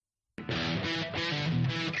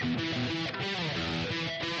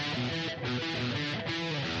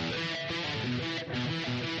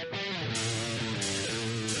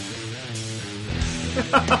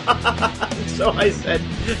So I said,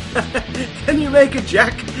 can you make a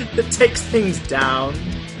jack that takes things down?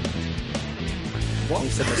 What? He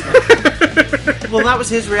said that's not. Well, that was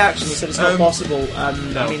his reaction. He said it's not possible.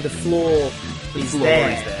 No. I mean, the floor is floor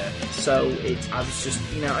there. is there. So I was just,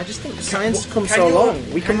 I just think science has come can so you- long.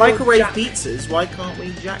 We can can you microwave jack- pizzas. Why can't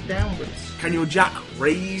we jack downwards? Can your jack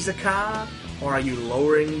raise a car, or are you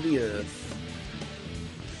lowering the earth?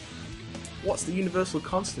 What's the universal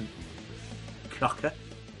constant? Cocker.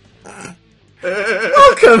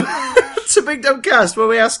 Welcome to Big Dumb Cast, where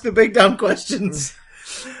we ask the big dumb questions.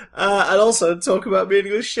 And also talk about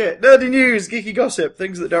meaningless shit. Nerdy news, geeky gossip,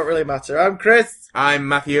 things that don't really matter. I'm Chris. I'm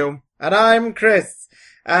Matthew. And I'm Chris.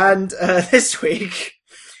 And this week,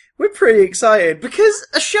 we're pretty excited because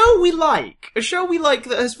a show we like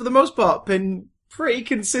that has for the most part been pretty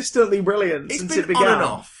consistently brilliant It's since been it began. on and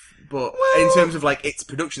off, but in terms of like its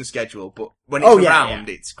production schedule, but when Oh, it's yeah, around,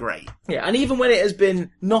 yeah. it's great. Yeah, and even when it has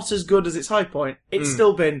been not as good as its high point, it's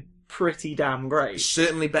still been pretty damn great.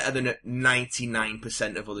 Certainly better than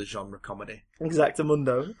 99% of other genre comedy.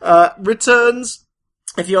 Exactamundo. Returns.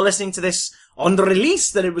 If you're listening to this on the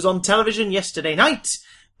release, then it was on television yesterday night.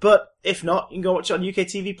 But if not, you can go watch it on UK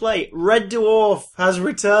TV Play. Red Dwarf has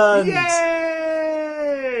returned.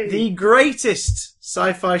 Yay! The greatest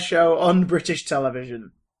sci-fi show on British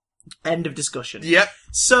television. End of discussion. Yep.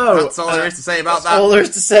 So That's all there is to say about that. all there is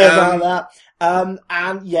to say about that.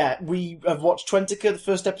 And yeah, we have watched Twentica, the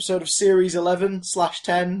first episode of Series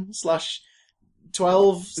 11/10/12/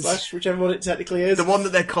 whichever one it technically is. The one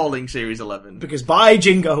that they're calling Series 11. Because by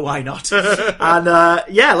jingo, why not? And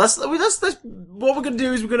yeah, let's what we're gonna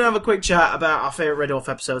do is we're gonna have a quick chat about our favourite Red Dwarf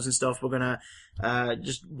episodes and stuff. We're gonna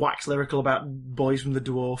just wax lyrical about Boys from the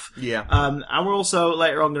Dwarf. Yeah. And we're also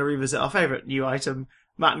later on gonna revisit our favourite new item.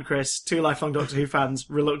 Matt and Chris, two lifelong Doctor Who fans,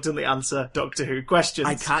 reluctantly answer Doctor Who questions.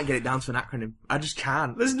 I can't get it down to an acronym. I just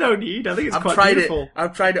can't. There's no need. I think it's I've quite tried beautiful. it.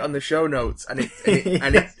 I've tried it on the show notes, and it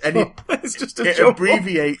It's just a it joke.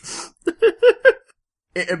 abbreviates.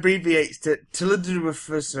 It abbreviates to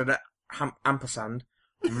ampersand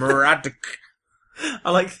Muradik.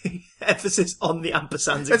 I like the emphasis on the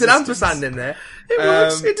ampersands. There's an ampersand in there. It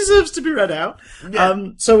works. It deserves to be read out. Yeah.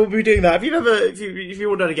 So we'll be doing that. If you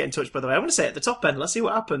want to get in touch, by the way, I want to say at the top end, let's see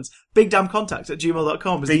what happens.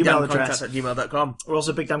 BigDamnContact@gmail.com is the email address. BigDamnContact@gmail.com. We're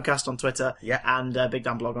also Big Damn Cast on Twitter. Yeah. And Big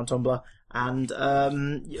Damn Blog on Tumblr. And,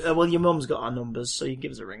 well, your mum's got our numbers, so you can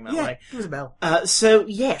give us a ring that way. Give us a bell. So,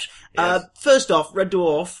 yes. First off, Red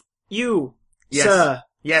Dwarf, you, Yes. sir,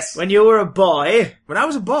 Yes. when you were a boy, When I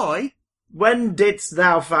was a boy, when didst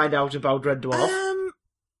thou find out about Red Dwarf?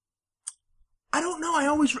 I don't know.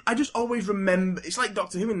 I just always remember. It's like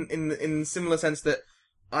Doctor Who in similar sense that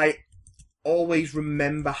I always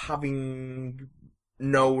remember having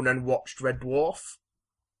known and watched Red Dwarf.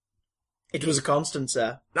 It was a constant,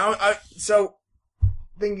 sir. Now, so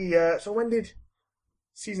when did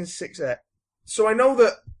season 6 air? So I know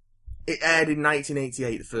that it aired in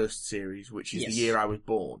 1988, the first series, which is Yes. the year I was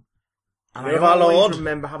born. And Year I of our always Lord.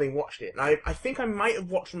 remember having watched it. And I think I might have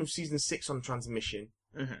watched one of season 6 on transmission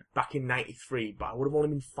back in 93, but I would have only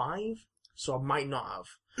been 5, so I might not have.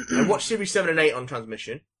 I watched series 7 and 8 on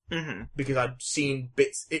transmission, because I'd seen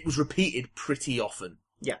bits. It was repeated pretty often.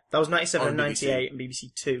 Yeah, that was 97 and On BBC. 98 and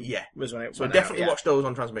BBC 2. Yeah. Was when it So I went definitely out, yeah. watched those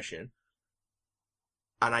on transmission.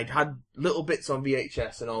 And I'd had little bits on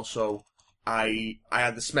VHS, and also I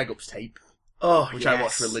had the Smegups tape, Oh, which yes. I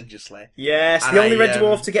watched religiously. Yes, And the only I, Red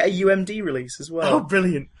Dwarf to get a UMD release as well. Oh,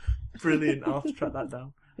 brilliant. Brilliant. I'll have to track that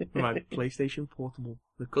down. My PlayStation Portable.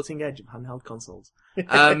 The cutting edge of handheld consoles.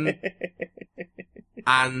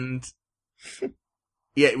 And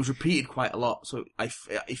yeah, it was repeated quite a lot, so I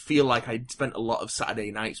feel like I'd spent a lot of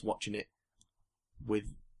Saturday nights watching it with...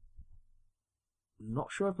 I'm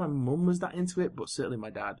not sure if my mum was that into it, but certainly my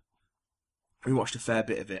dad. We watched a fair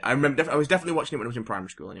bit of it. I remember I was definitely watching it when I was in primary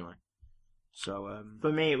school anyway. So,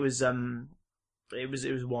 For me, it was one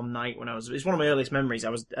night when it's one of my earliest memories. I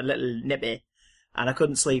was a little nippy, and I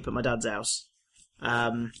couldn't sleep at my dad's house.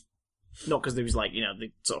 Not because there was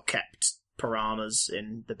they sort of kept piranhas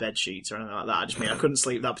in the bed sheets or anything like that. I just mean I couldn't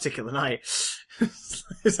sleep that particular night.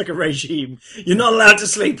 It's like a regime. You're not allowed to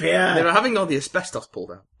sleep here. they were having all the asbestos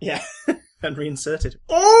pulled out. Yeah, and reinserted.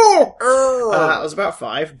 Oh! I was about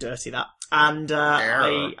 5, dirty that. And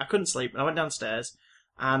I couldn't sleep, and I went downstairs,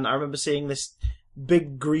 and I remember seeing this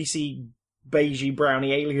big, greasy, beigey,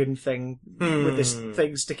 browny alien thing with this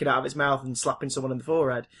thing sticking out of its mouth and slapping someone in the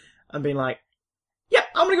forehead, and being like, yeah,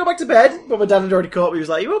 I'm gonna go back to bed. But my dad had already caught me. He was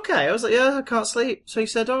like, you okay? I was like, yeah, I can't sleep. So he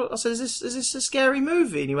said, I said, is this a scary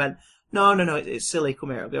movie? And he went, no, it's silly. Come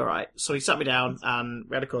here, it'll be alright. So he sat me down and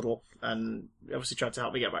we had a cuddle and obviously tried to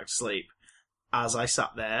help me get back to sleep. As I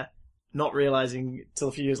sat there, not realising till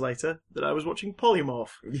a few years later that I was watching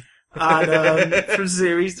Polymorph. And, from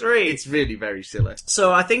series 3. It's really very silly.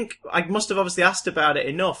 So I think I must have obviously asked about it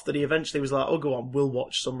enough that he eventually was like, oh, go on, we'll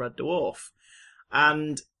watch some Red Dwarf.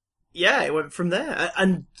 And yeah, it went from there.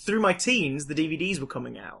 And through my teens, the DVDs were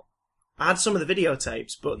coming out. I had some of the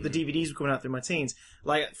videotapes, but the DVDs were coming out through my teens.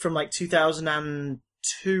 Like, from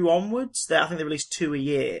 2002 onwards, I think they released 2 a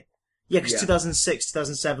year. Yeah, because 2006,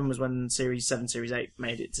 2007 was when Series 7, Series 8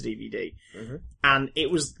 made it to DVD. Mm-hmm. And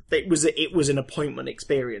it was an appointment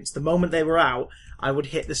experience. The moment they were out, I would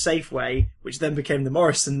hit the Safeway, which then became the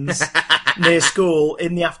Morrisons, near school,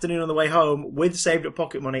 in the afternoon on the way home, with saved up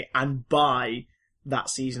pocket money, and buy that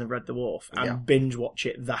season of Red Dwarf, and binge watch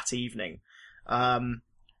it that evening.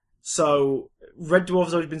 So, Red Dwarf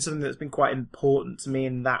has always been something that's been quite important to me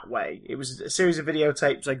in that way. It was a series of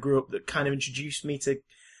videotapes I grew up that kind of introduced me to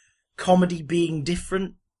comedy being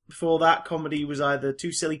different. Before that, comedy was either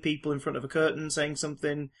two silly people in front of a curtain saying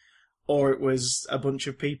something, or it was a bunch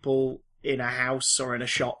of people in a house or in a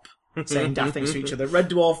shop saying daft things to each other. Red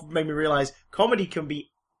Dwarf made me realise comedy can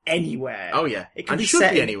be anywhere. Oh yeah. It can be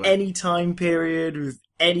set in any time period with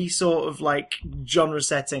any sort of genre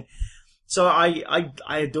setting. So I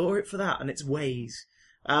adore it for that and its ways.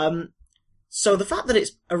 So the fact that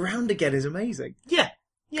it's around again is amazing. Yeah.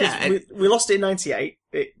 Yeah. We lost it in 98.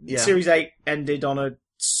 Series 8 ended on a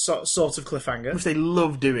sort of cliffhanger. Which they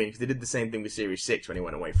love doing, because they did the same thing with Series 6 when he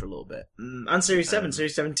went away for a little bit. And Series 7.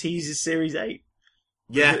 Series 7 teases Series 8.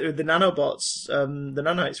 Yeah. With the nanobots, the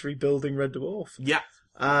nanites rebuilding Red Dwarf. Yeah.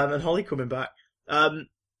 And Holly coming back.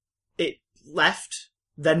 It left,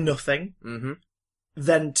 then nothing. Mm-hmm.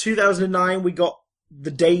 Then 2009 we got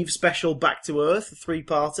the Dave special Back to Earth, a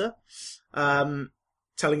 3-parter,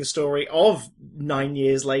 telling the story of 9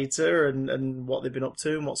 years later and what they've been up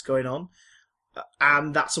to and what's going on.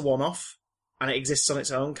 And that's a one-off, and it exists on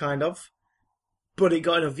its own, kind of. But it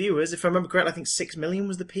got enough viewers. If I remember correctly, I think 6 million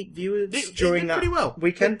was the peak viewers during that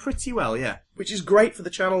weekend. It did pretty well, yeah. Which is great for the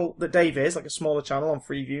channel that Dave is, like a smaller channel on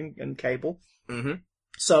Freeview and cable. Mm-hmm.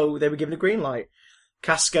 So they were given a green light.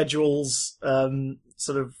 Cast schedules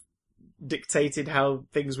sort of dictated how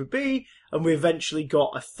things would be, and we eventually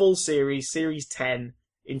got a full series, Series 10,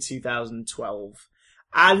 in 2012.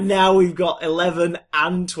 And now we've got 11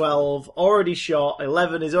 and 12 already shot.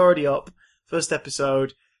 11 is already up. First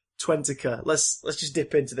episode, Twentica. Let's just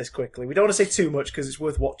dip into this quickly. We don't want to say too much because it's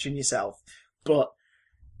worth watching yourself. But,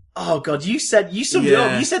 oh god, you summed it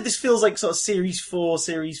up. You said this feels like sort of Series 4,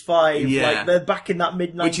 Series 5. Yeah. Like they're back in that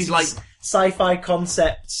mid-90s. Which is like sci-fi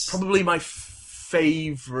concepts. Probably my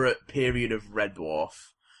favourite period of Red Dwarf.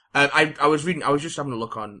 I was just having a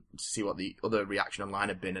look on to see what the other reaction online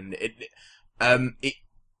had been, and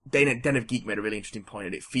Den of Geek made a really interesting point,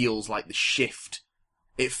 and it feels like the shift.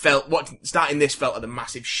 Starting this felt like a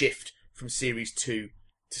massive shift from Series 2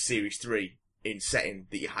 to Series 3 in setting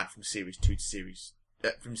that you had from Series 2 to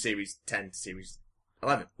from Series 10 to Series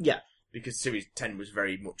 11. Yeah. Because Series 10 was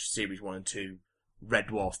very much Series 1 and 2 Red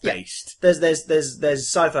Dwarf based. Yeah. There's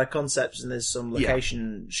sci-fi concepts and there's some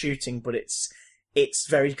location shooting, but it's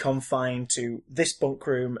very confined to this bunk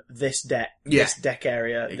room, this deck, this deck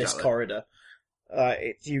area, this corridor.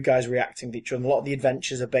 It's you guys reacting to each other. A lot of the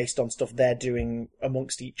adventures are based on stuff they're doing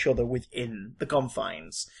amongst each other within the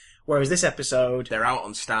confines. Whereas this episode... They're out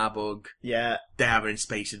on Starbug. Yeah. They're having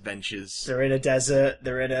space adventures. They're in a desert.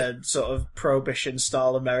 They're in a sort of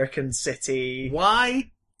Prohibition-style American city.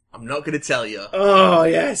 Why? I'm not going to tell you. Oh,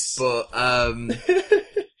 yes. But,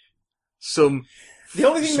 some... The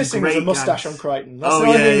only thing missing was a mustache on Crichton. That's the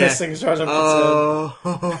only thing missing as far as I'm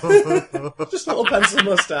concerned. Just a little pencil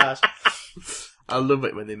mustache. I love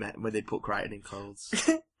it when they put Crichton in clothes.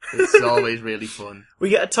 It's always really fun. We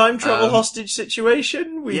get a time travel hostage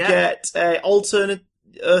situation. We get alternate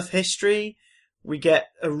Earth history. We get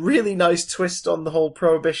a really nice twist on the whole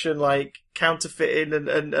Prohibition, counterfeiting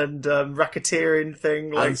and racketeering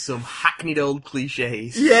thing. And some hackneyed old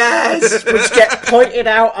cliches. Yes! Which get pointed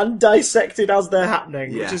out and dissected as they're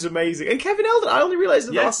happening, which is amazing. And Kevin Eldon, I only realised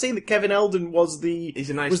in the last scene that Kevin Eldon was the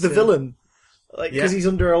villain. Because he's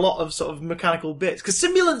under a lot of sort of mechanical bits. Because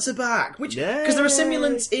simulants are back! Because there are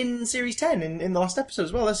simulants in Series 10 in the last episode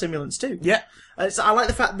as well. They're simulants too. Yeah. So I like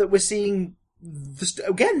the fact that we're seeing...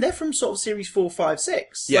 Again, they're from sort of Series 4, 5,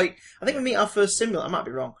 6. Yeah. I think we meet our first simulant. I might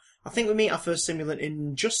be wrong. I think we meet our first simulant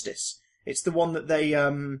in Justice. It's the one that they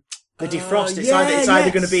They defrost. It's yeah, either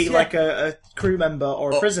yes, going to be yeah. like a crew member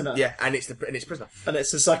or a prisoner. Yeah, and it's prisoner. And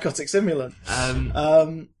it's a psychotic simulant.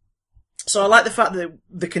 So I like the fact that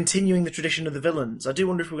they're continuing the tradition of the villains. I do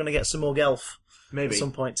wonder if we're going to get some more Gelf Maybe. at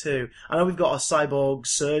some point too. I know we've got a cyborg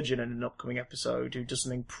surgeon in an upcoming episode who does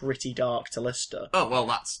something pretty dark to Lister. Oh, well,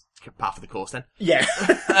 that's part of the course then. Yeah.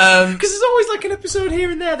 Because there's always like an episode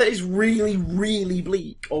here and there that is really, really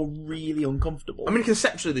bleak or really uncomfortable. I mean,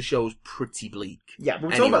 conceptually, the show's pretty bleak. Yeah,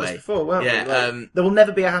 but we talked about this before, weren't we? Yeah, there will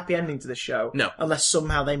never be a happy ending to this show. No. Unless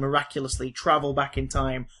somehow they miraculously travel back in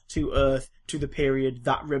time to Earth, to the period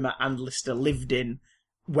that Rimmer and Lister lived in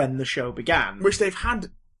when the show began. Which they've had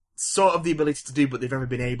sort of the ability to do, but they've never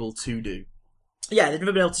been able to do. Yeah, they've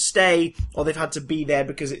never been able to stay, or they've had to be there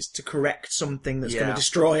because it's to correct something that's going to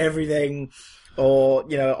destroy everything, or,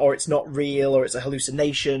 or it's not real, or it's a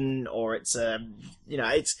hallucination, or it's,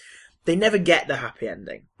 they never get the happy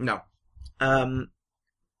ending. No.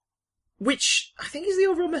 Which I think is the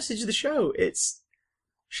overall message of the show. It's,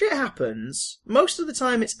 shit happens. Most of the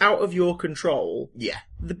time it's out of your control. Yeah.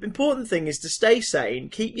 The important thing is to stay sane,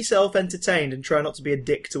 keep yourself entertained, and try not to be a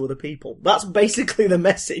dick to other people. That's basically the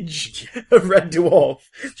message of Red Dwarf.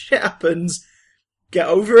 Shit happens. Get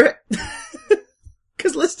over it.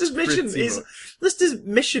 Because Lister's mission Lister's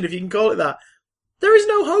mission, if you can call it that, there is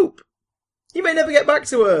no hope. He may never get back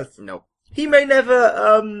to Earth. No. He may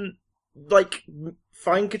never,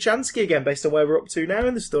 find Kachansky again based on where we're up to now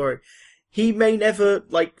in the story. He may never,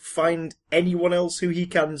 find anyone else who he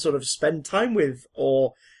can sort of spend time with,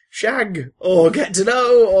 or shag, or get to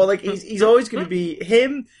know, or, he's always going to be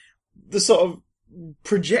him, the sort of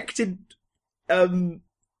projected,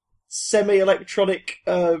 semi-electronic,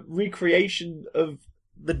 recreation of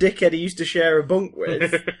the dickhead he used to share a bunk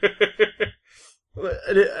with.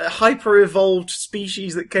 A hyper-evolved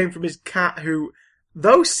species that came from his cat who,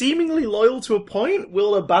 though seemingly loyal to a point,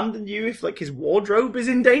 will abandon you if, his wardrobe is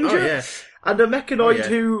in danger. Oh, yeah. And a mechanoid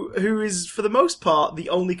who is, for the most part, the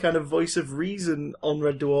only kind of voice of reason on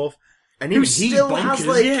Red Dwarf. And who he's still bonkers,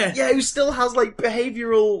 has, who still has,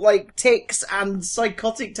 behavioural, tics and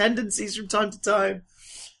psychotic tendencies from time to time.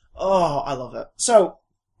 Oh, I love it. So,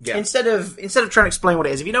 instead of trying to explain what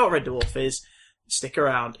it is, if you know what Red Dwarf is, stick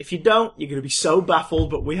around. If you don't, you're going to be so baffled,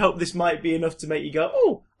 but we hope this might be enough to make you go,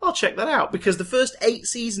 oh, I'll check that out. Because the first 8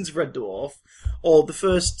 seasons of Red Dwarf, or the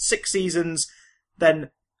first 6 seasons, then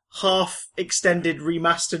half extended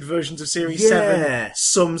remastered versions of Series 7,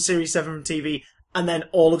 some Series 7 from TV, and then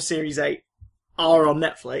all of Series 8 are on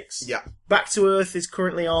Netflix. Yeah. Back to Earth is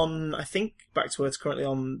currently on, I think Back to Earth's currently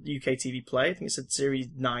on UK TV Play. I think it said Series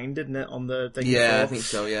 9, didn't it, on the thing before. I think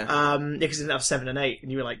so, yeah. Because it didn't have 7 and 8,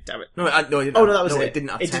 and you were like, damn it. No, it didn't. Oh, no, that was it. It didn't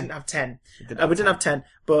have 10. It didn't have 10. We didn't have 10,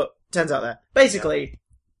 but 10's out there. Basically,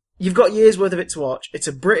 you've got years worth of it to watch. It's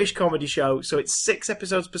a British comedy show, so it's 6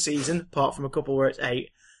 episodes per season, apart from a couple where it's 8,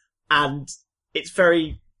 and it's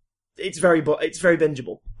very bingeable. It's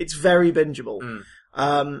very bingeable.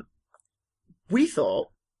 We thought,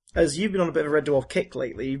 as you've been on a bit of a Red Dwarf kick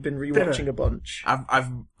lately, you've been rewatching a bunch. I've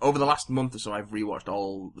over the last month or so, I've rewatched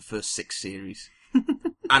all the first 6 series,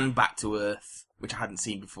 and Back to Earth, which I hadn't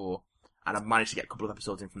seen before, and I've managed to get a couple of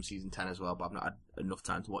episodes in from season 10 as well, but I've not had enough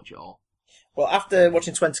time to watch it all. Well, after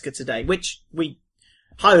watching Twentica today, which we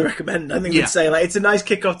highly recommend, I think we'd say, it's a nice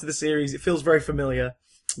kick-off to the series. It feels very familiar,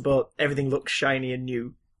 but everything looks shiny and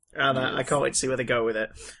new, and I can't wait to see where they go with it.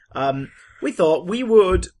 We thought we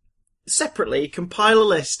would separately compile a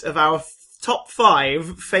list of our top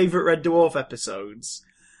 5 favourite Red Dwarf episodes,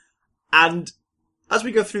 and as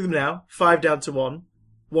we go through them now, 5 down to 1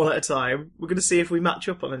 at a time, we're going to see if we match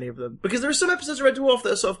up on any of them. Because there are some episodes of Red Dwarf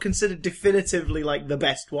that are sort of considered definitively the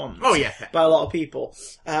best ones. Oh yeah. By a lot of people.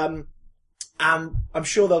 And I'm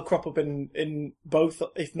sure they'll crop up in both,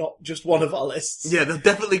 if not just one of our lists. Yeah, they'll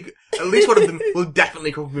definitely, at least one of them will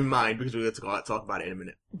definitely come up in mind, because we're going to talk about it in a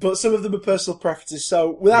minute. But some of them are personal preferences,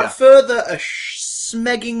 so without further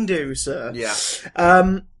smegging do, sir.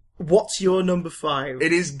 Yeah. What's your number 5?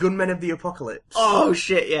 It is Gunmen of the Apocalypse. Oh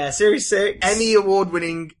shit, yeah, Series 6. Emmy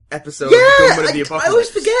award-winning episode Yeah, of Gunmen of the Apocalypse. I always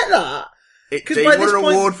forget that. They won an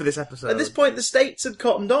award for this episode. At this point, the States had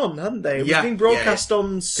cottoned on, hadn't they? It was being broadcast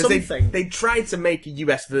on something. They tried to make a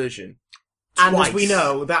US version. And twice. as we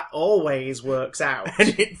know, that always works out. And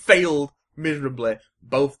it failed miserably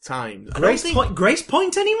both times. Grace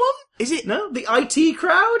Point, anyone? Is it? No? The IT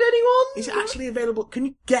crowd, anyone? Is it actually available? Can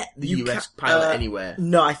you get the US pilot anywhere?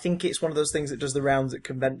 No, I think it's one of those things that does the rounds at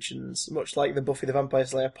conventions, much like the Buffy the Vampire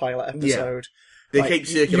Slayer pilot episode. They keep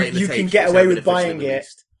circulating you the can tapes, get but away it's with never been buying officially it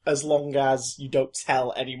released. as long as you don't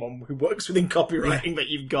tell anyone who works within copywriting that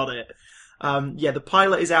you've got it. The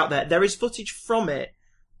pilot is out there. There is footage from it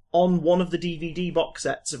on one of the DVD box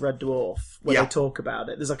sets of Red Dwarf, where Yeah. they talk about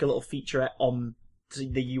it. There's like a little featurette on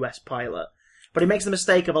the US pilot. But he makes the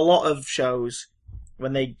mistake of a lot of shows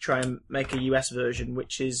when they try and make a US version,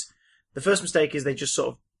 which is, the first mistake is they just sort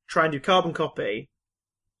of try and do carbon copy,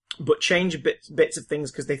 but change bits of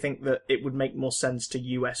things because they think that it would make more sense to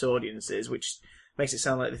US audiences, which makes it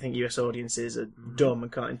sound like they think US audiences are dumb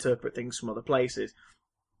and can't interpret things from other places.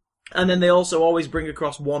 And then they also always bring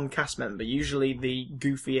across one cast member, usually the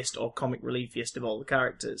goofiest or comic reliefiest of all the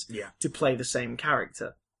characters, to play the same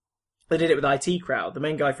character. They did it with IT Crowd. The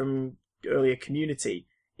main guy from earlier Community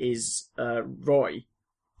is Roy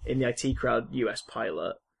in the IT Crowd US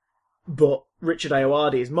pilot, but Richard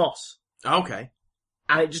Ayoade is Moss. Okay.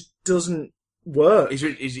 And it just doesn't work. Is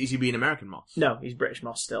he being American Moss? No, he's British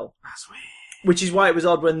Moss still. That's weird. Which is why it was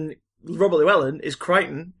odd when Robert Llewellyn is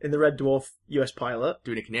Crichton in the Red Dwarf US pilot,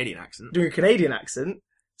 Doing a Canadian accent. doing a Canadian accent,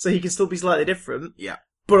 so he can still be slightly different. Yeah.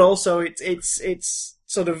 But also, it's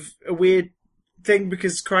sort of a weird thing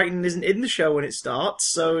because Crichton isn't in the show when it starts,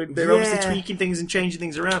 so they're obviously tweaking things and changing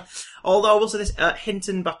things around. Although I will say this,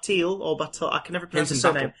 Hinton Battle, or Battle, I can never pronounce his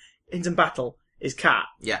surname. Hinton Battle is Cat.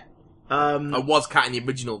 Yeah. I was Cat in the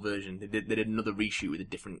original version. They did another reshoot with a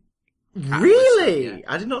different Cat Really? wrestler, yeah.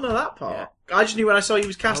 I did not know that part. Yeah. I just knew when I saw he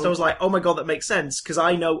was cast, I was like, oh my god, that makes sense, because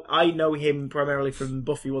I know him primarily from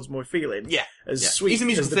Buffy Once More Feeling. Yeah. As Yeah. sweet He's a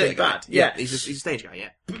musical as the theatre big guy. bad. Yeah. He's a stage guy, yeah.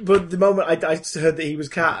 But the moment I heard that he was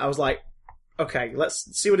Cat, I was like, okay,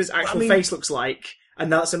 let's see what his actual face looks like, and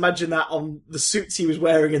now let's imagine that on the suits he was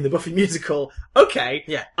wearing in the Buffy musical. Okay,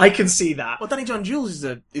 Yeah. I can see that. Well, Danny John Jules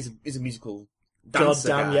is a musical dancer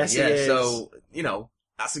Goddamn, guy. yes, he yeah, is. So,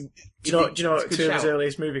 that's a... Do you know what it's a two good of his shout.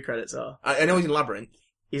 earliest movie credits are? I know he's in Labyrinth.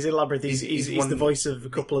 He's in Labyrinth. He's one- the voice of a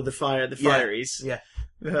couple of the Fireys. Yeah.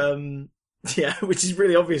 Yeah, which is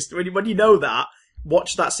really obvious. When you know that,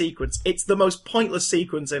 watch that sequence. It's the most pointless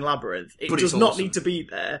sequence in Labyrinth. It But does it's not awesome. need to be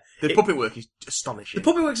there. The puppet work is astonishing. The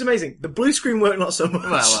puppet work's amazing. The blue screen work not so much.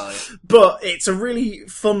 Well, yeah. But it's a really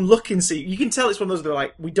fun looking scene. You can tell it's one of those that are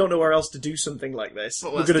like, we don't know where else to do something like this.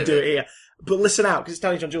 But We're let's going to do do it here. But listen out, because it's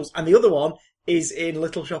Danny John Jules. And the other one is in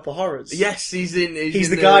Little Shop of Horrors. Yes, he's in... He's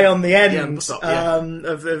the guy on the end on the top, yeah.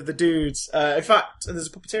 of the dudes. In fact, there's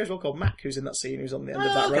a puppeteer as well called Mac who's in that scene, who's on the end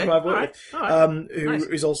of that okay. road I've worked with, Alright. who Nice.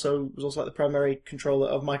 was also like the primary controller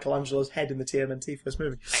of Michelangelo's head in the TMNT first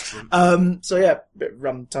movie. So yeah, bit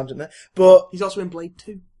random tangent there, but He's also in Blade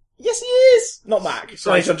 2. yes, he is not Mac.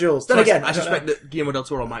 Sorry, John Jules. Then again, I suspect that Guillermo del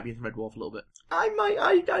Toro might be in Red Dwarf a little bit.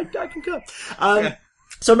 I concur. Yeah.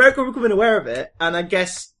 So America were becoming aware of it, and I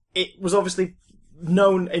guess it was obviously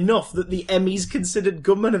known enough that the Emmys considered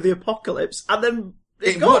Gunman of the Apocalypse, and then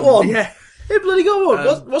it got won, one. yeah. It bloody got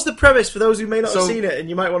one. What's the premise for those who may not have So- seen it and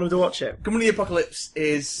you might want them to watch it? Gunman of the Apocalypse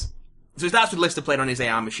is... So it starts with Lister playing on his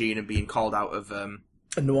AR machine and being called out of...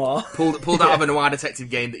 A noir. pulled out of a noir detective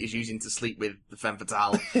game that he's using to sleep with the femme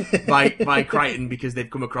fatale by Crichton because they've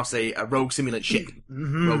come across a rogue simulant ship.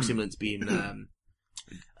 Mm-hmm. Rogue simulants being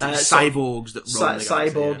cyborgs that roam the galaxy,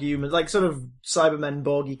 Cyborg yeah. humans, like sort of Cybermen,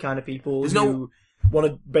 Borgy kind of people There's who want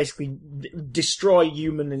to basically destroy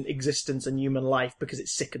human existence and human life because it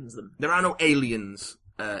sickens them. There are no aliens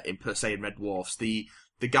per se in Red Dwarfs. The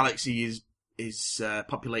galaxy is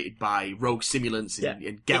populated by rogue simulants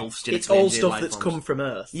and Gelfs. It's genetically all engineered stuff life that's forms. come from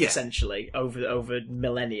Earth, Yeah. essentially, over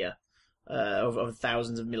millennia, over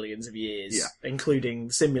thousands of millions of years, including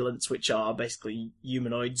simulants, which are basically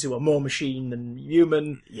humanoids who are more machine than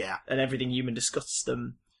human, Yeah. and everything human disgusts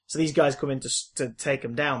them. So these guys come in to take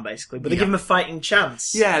them down, basically, but they give them a fighting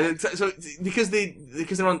chance. Yeah, so because they're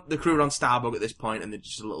on the crew are on Starbug at this point, and they're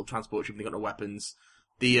just a little transport ship. They've got no weapons.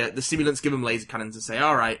 The simulants give them laser cannons and say,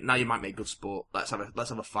 "All right, now you might make good sport. Let's have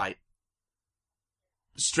a fight."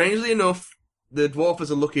 Strangely enough, the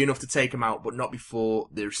dwarfers are lucky enough to take them out, but not before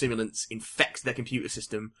the simulants infect their computer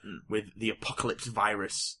system with the apocalypse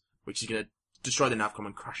virus, which is going to destroy the Navcom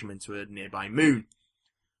and crash them into a nearby moon.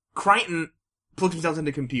 Crichton plugs himself into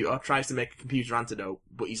the computer, tries to make a computer antidote,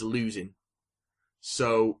 but he's losing.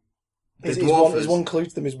 So the dwarfers... His one clue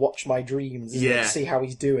to them is watch my dreams, isn't it? See how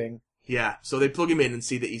he's doing. Yeah, so they plug him in and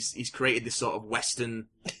see that he's created this sort of Western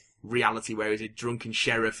reality where he's a drunken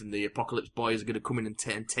sheriff and the apocalypse boys are going to come in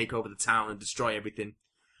and take over the town and destroy everything.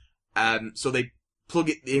 So they plug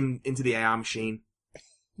it into the AR machine,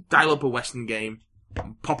 dial up a Western game,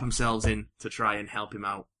 and pop themselves in to try and help him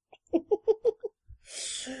out.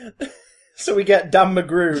 So we get Dan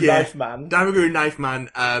McGrew, Knife Man. Dan McGrew, Knife Man,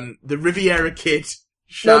 the Riviera Kid.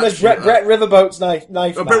 No, there's Brett Riverboat's Knife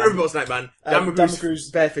Man. Oh, Brett Riverboat's Knife Man. Dan Dan McGrew's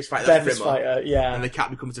McGrew's Barefist Fighter. That's Barefist Rimmer. Fighter, yeah. And the cat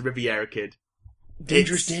becomes a Riviera Kid.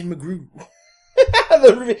 Dangerous Dan McGrew.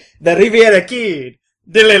 the Riviera Kid.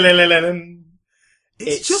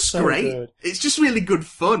 It's just so great. good. It's just really good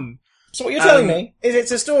fun. So what you're telling me is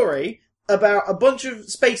it's a story about a bunch of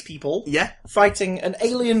space people Yeah, fighting an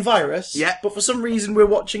alien virus, Yeah. but for some reason we're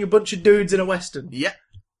watching a bunch of dudes in a western. yeah.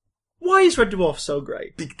 Why is Red Dwarf so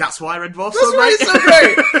great? That's why Red Dwarf's That's so why great. it's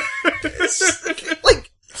so great! It's just,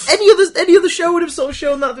 like, any other show would have sort of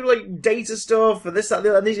shown that through, like, data stuff and this, that, the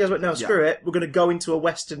other, and these guys went, no, screw it, we're going to go into a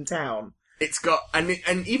western town. It's got, and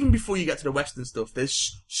even before you get to the Western stuff,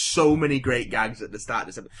 there's so many great gags at the start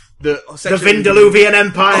of this episode. The Vindaluvian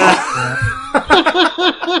Empire!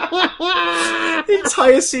 The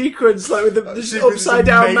entire sequence, like, with the It's upside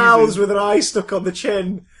down amazing. mouths with an eye stuck on the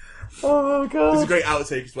chin. Oh, God. There's a great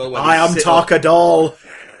outtake as well. Where I they am sit up- Tarkadol.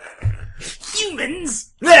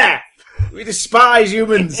 Humans! There! We despise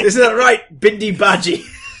humans. Isn't that right, Bindi Badgie?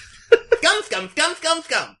 Scum.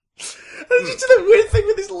 And he just did that weird thing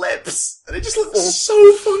with his lips. And it just looks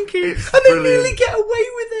so funky. It's And they brilliant. nearly get away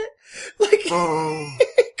with it. Like, Oh.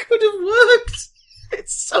 it could have worked.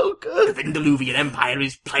 It's so good. The Vindaluvian Empire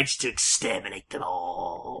is pledged to exterminate them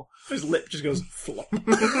all. His lip just goes flop.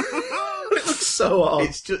 It looks so odd.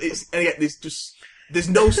 And again, there's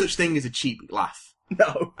no such thing as a cheap laugh.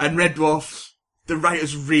 No. And Red Dwarf, the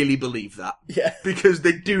writers really believe that. Yeah. Because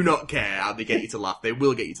they do not care how they get you to laugh. They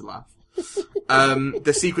will get you to laugh.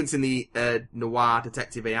 The sequence in the noir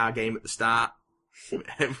detective AR game at the start.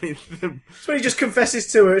 It's when he just confesses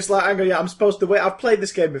to her. It's like, hang on, yeah, I'm supposed to wait. I've played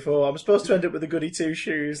this game before. I'm supposed to end up with the goody two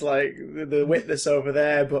shoes, like the witness over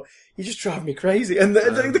there, but you just drive me crazy. And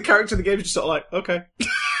the character in the game is just sort of like, okay,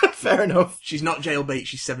 fair enough. She's not jailbait,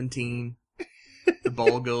 she's 17. The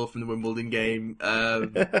ball girl from the Wimbledon game.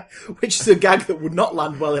 Which is a gag that would not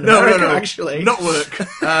land well in America, actually. Not work.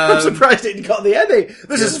 I'm surprised it got the Emmy.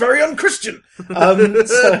 This is very unchristian.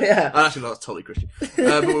 So, yeah. Actually, no, that's totally Christian.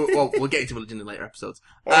 But we'll get into religion in later episodes.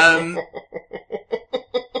 Yeah,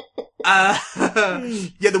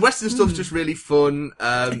 the Western stuff's just really fun.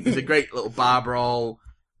 There's a great little bar brawl.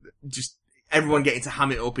 Just everyone getting to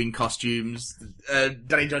ham it up in costumes.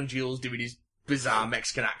 Danny John Jules doing his bizarre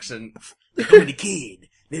Mexican accent. They call me the kid.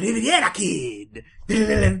 The Riviera kid.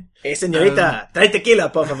 Hey, señorita, trae tequila,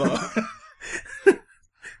 por favor.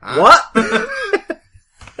 What?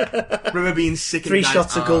 Remember being sick of 3 the guys-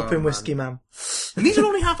 shots of gulping man. whiskey, man. And these are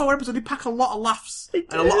only half-hour episodes. They pack a lot of laughs and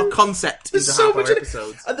a lot of concept There's into so half-hour much in it.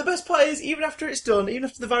 episodes. And the best part is, even after it's done, even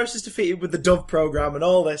after the virus is defeated with the Dove program and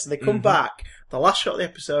all this, and they come back, the last shot of the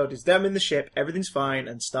episode is them in the ship, everything's fine,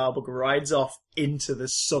 and Starbug rides off into the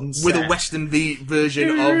sunset. With a Western version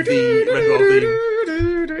of the Red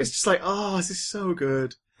Dwarf theme. It's just like, oh, this is so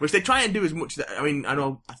good. Which they try and do as much as... I mean, I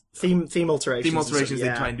know... Theme alterations. Theme alterations,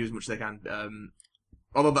 yeah. they try and do as much as they can.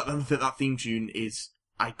 Although that theme tune is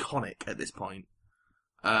iconic at this point.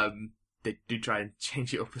 They do try and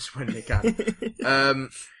change it up as when they can.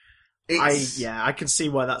 I can see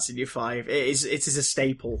why that's in your 5. It is a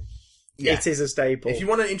staple. Yeah. It is a staple. If you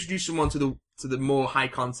want to introduce someone to the more high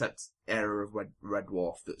concept era of Red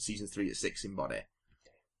Dwarf that season 3 to 6 embody,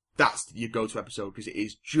 that's your go-to episode because it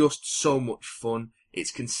is just so much fun.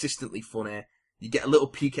 It's consistently funny. You get a little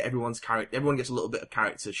peek at everyone's character. Everyone gets a little bit of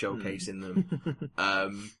character showcase in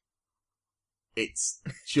them. It's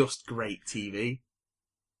just great TV.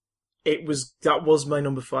 That was my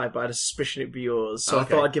number 5, but I had a suspicion it'd be yours, so I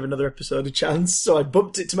Okay. thought I'd give another episode a chance. So I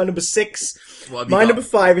bumped it to my number 6. What have you My got? number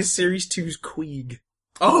 5 is Series 2's Queeg.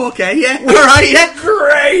 Oh, okay, yeah. Alright, yeah.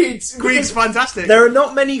 Great! Queeg's fantastic. There are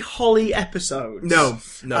not many Holly episodes. No.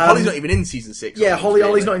 Holly's not even in season 6. Yeah, Holly's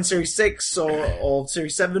Really. not in Series 6 or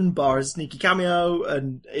Series 7, bar a sneaky cameo,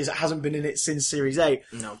 and hasn't been in it since Series 8.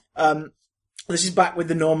 No. This is back with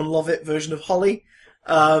the Norman Lovett version of Holly.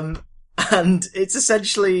 And it's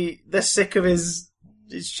essentially, they're sick of his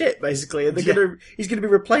shit, basically, and he's gonna be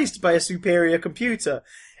replaced by a superior computer.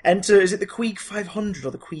 Enter, is it the Queeg 500 or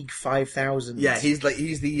the Queeg 5000? Yeah, he's the,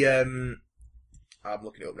 I'm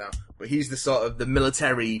looking it up now, but he's the sort of the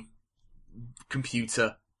military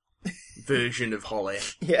computer version of Holly.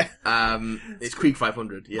 Yeah. It's Queeg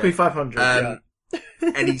 500, yeah. Queeg 500, yeah.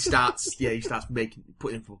 And he starts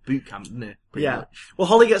putting him for boot camp, doesn't he? Pretty Yeah. much. Well,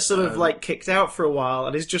 Holly gets sort of kicked out for a while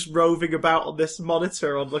and is just roving about on this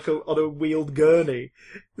monitor on on a wheeled gurney.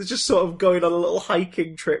 It's just sort of going on a little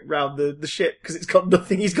hiking trip round the ship because he's got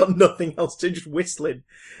nothing else to, just whistling.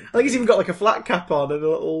 I think he's even got a flat cap on and a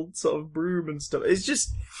little sort of broom and stuff. It's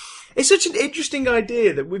such an interesting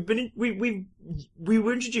idea that we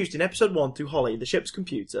were introduced in episode 1 to Holly, the ship's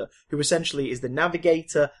computer, who essentially is the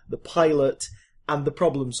navigator, the pilot, and the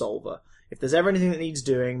problem solver. If there's ever anything that needs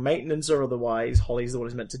doing, maintenance or otherwise, Holly's the one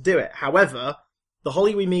who's meant to do it. However, the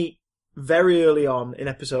Holly we meet very early on in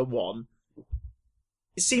episode 1,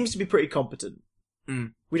 it seems to be pretty competent.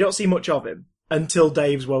 Mm. We don't see much of him. until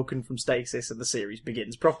Dave's woken from stasis and the series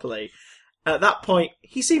begins properly. At that point,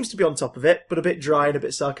 he seems to be on top of it, but a bit dry and a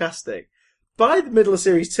bit sarcastic. By the middle of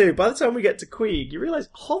series 2, by the time we get to Queeg, you realise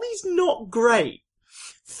Holly's not great.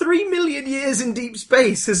 3 million years in deep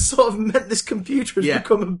space has sort of meant this computer has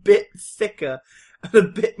become a bit thicker and a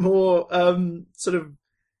bit more sort of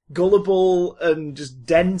gullible and just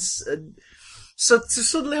dense. And so to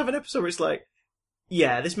suddenly have an episode where it's like,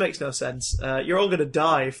 yeah, this makes no sense. You're all going to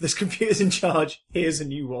die if this computer's in charge. Here's a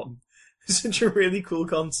new one. It's such a really cool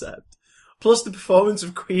concept. Plus, the performance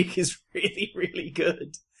of Queeg is really, really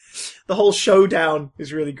good. The whole showdown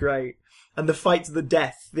is really great. And the fight to the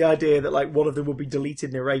death, the idea that like one of them will be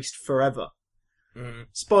deleted and erased forever.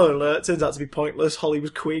 Spoiler alert, turns out to be pointless. Holly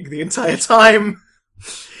was Queeg the entire time.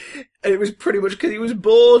 And it was pretty much because he was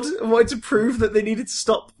bored and wanted to prove that they needed to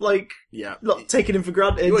stop, like, not taking him for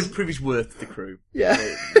granted. He wanted to prove his worth to the crew. Yeah.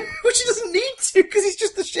 Which he doesn't need to, because he's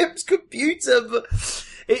just the ship's computer, but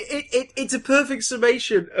it's a perfect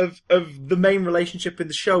summation of the main relationship in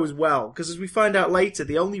the show as well, because as we find out later,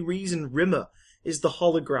 the only reason Rimmer is the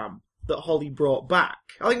hologram that Holly brought back.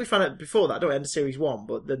 I think we found out before that, don't we, end of series 1,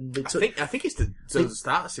 but then they took... I think it's the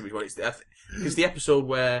start of series 1, it's the episode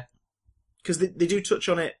where... Because they do touch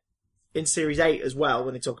on it in series 8 as well,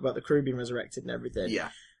 when they talk about the crew being resurrected and everything. Yeah.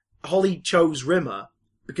 Holly chose Rimmer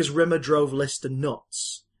because Rimmer drove Lister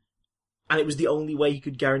nuts. And it was the only way he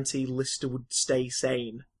could guarantee Lister would stay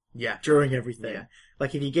sane. Yeah. During everything. Yeah.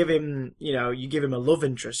 Like, if you give him, you give him a love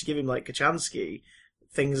interest, you give him, like, Kachansky,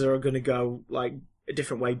 things are going to go, like, a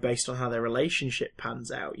different way based on how their relationship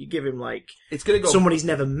pans out. You give him, like, it's gonna go someone he's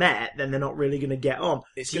never met, then they're not really going to get on.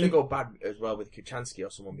 It's going to go bad as well with Kachansky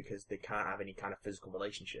or someone because they can't have any kind of physical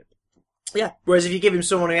relationship. Yeah. Whereas if you give him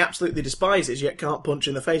someone he absolutely despises, yet can't punch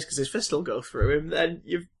in the face because his fist will go through him, then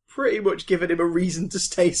you've pretty much given him a reason to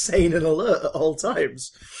stay sane and alert at all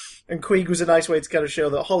times. And Queeg was a nice way to kind of show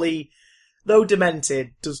that Holly, though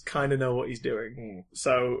demented, does kind of know what he's doing.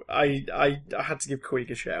 So I had to give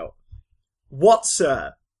Queeg a shout. What,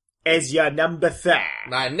 sir, is your number 3?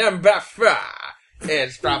 My number 4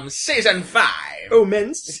 is from season 5. Oh,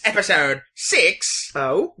 Mince. It's episode 6.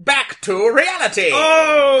 Oh. Back to Reality.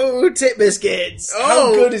 Oh, Tit Biscuits. Oh.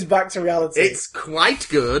 How good is Back to Reality? It's quite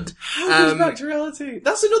good. How good is Back to Reality?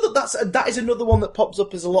 That is another one that pops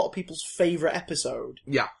up as a lot of people's favourite episode.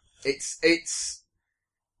 Yeah. It's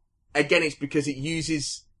again, it's because it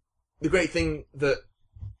uses the great thing that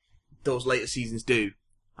those later seasons do.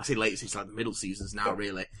 I say later seasons, like the middle seasons now,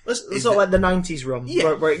 really. It's sort of like the 90s run,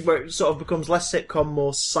 where it sort of becomes less sitcom,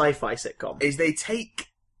 more sci-fi sitcom. Is they take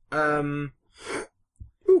the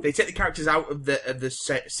characters out of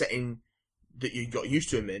the setting that you got used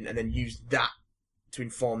to them in, and then use that to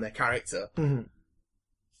inform their character. Mm-hmm.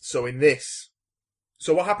 So in this,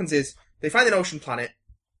 what happens is they find an ocean planet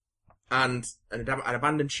and an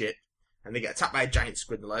abandoned ship, and they get attacked by a giant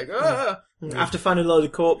squid. And they're like, ah! After finding a load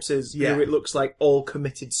of corpses, it looks like all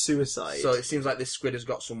committed suicide. So it seems like this squid has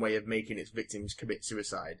got some way of making its victims commit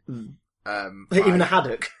suicide. Even a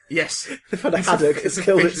haddock. Yes. They found a haddock that's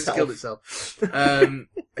killed itself.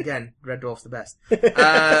 Again, Red Dwarf's the best.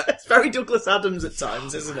 It's very Douglas Adams at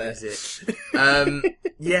times, isn't it? Is it?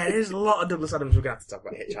 Yeah, there's a lot of Douglas Adams. We're going to have to talk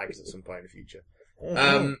about Hitchhikers at some point in the future.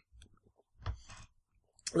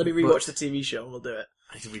 Let me rewatch the TV show and we'll do it.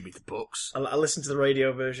 I need to read the books. I listened to the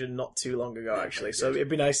radio version not too long ago, actually. So it'd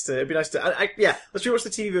be nice to. Let's rewatch the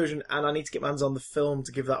TV version, and I need to get my hands on the film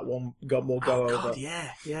to give that one more go over. God,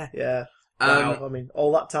 yeah. Wow, I mean,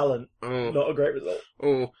 all that talent, not a great result.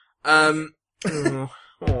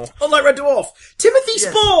 Unlike Red Dwarf, Timothy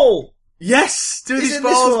Spall. Yes, Timothy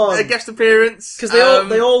Spall's a guest appearance because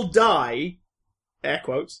they all die, air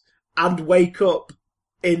quotes, and wake up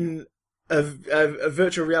in a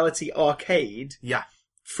virtual reality arcade. Yeah.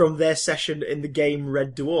 From their session in the game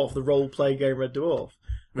Red Dwarf, the role-play game Red Dwarf.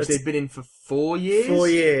 Which they've been in for 4 years? 4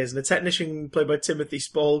 years. And the technician played by Timothy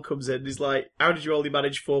Spall comes in and he's like, how did you only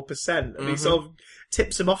manage 4%? And he sort of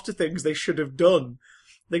tips them off to things they should have done.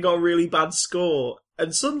 They got a really bad score.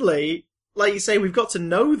 And suddenly, like you say, we've got to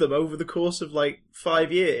know them over the course of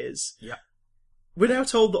 5 years. Yeah. We're now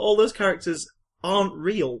told that all those characters aren't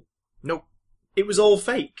real. Nope. It was all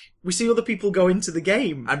fake. We see other people go into the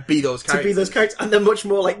game and be those characters, and they're much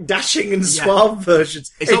more dashing and suave versions.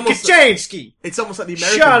 It's almost Kachansky! It's almost like the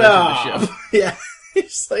American Shut version up! of the show. Yeah,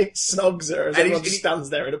 it's snogs her as everyone just stands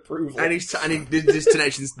there in approval. And this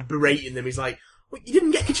Tenacious berating them. He's like, "Well, you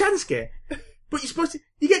didn't get Kachansky." But you're supposed to,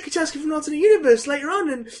 you get Kachowski from an alternate universe later on,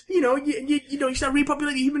 and, you start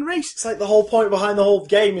repopulating the human race. It's like the whole point behind the whole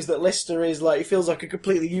game is that Lister is like, he feels like a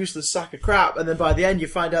completely useless sack of crap, and then by the end you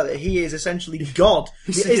find out that he is essentially God.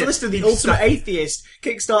 Is Lister the ultimate atheist,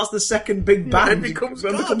 kickstarts the second big bang, and becomes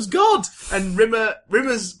God. And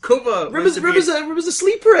Rimmer's cover. Rimmer's a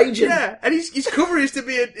sleeper agent. Yeah, and his cover is to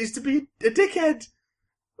be a dickhead.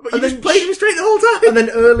 But you just played him straight the whole time. And then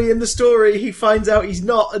early in the story, he finds out he's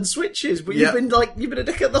not and switches. But you've been a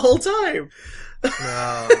dickhead the whole time.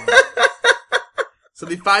 No. So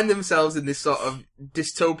they find themselves in this sort of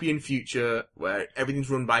dystopian future where everything's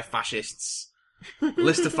run by fascists.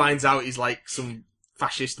 Lister finds out he's like some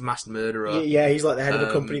fascist mass murderer. Yeah, he's like the head of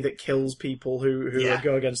a company that kills people who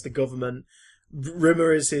go against the government.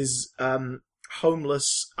 Rimmer is his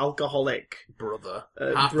homeless alcoholic brother,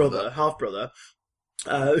 half brother.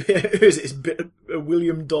 Who's it? It's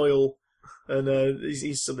William Doyle, and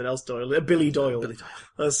he's something else. Doyle, Billy Doyle.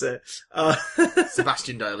 That's it.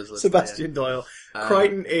 Sebastian Doyle is listed. Sebastian Doyle.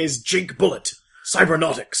 Crichton is Jake Bullet,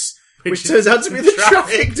 Cybernautics, which turns out to be the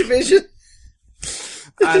traffic division.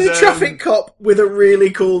 And a traffic cop with a really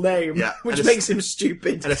cool name, which makes him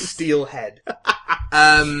stupid. And a steel head.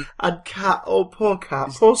 And Cat, oh poor Cat,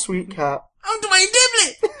 poor sweet Cat. I'm Dwayne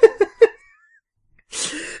Dibley!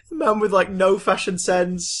 Man with like no fashion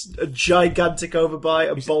sense, a gigantic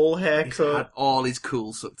overbite, a bowl haircut. He's had all his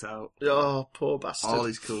cool sucked out. Oh, poor bastard. All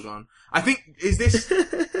his cool gone. I think, is this...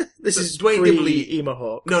 this is Dwayne Dibley... Emo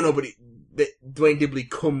Hawk. No, but Dwayne Dibley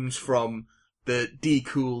comes from the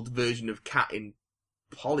decooled version of Cat in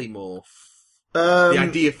Polymorph. The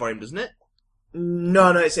idea for him, doesn't it?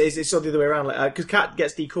 No, it's sort of the other way around. Like, because Cat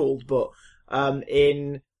gets decooled, but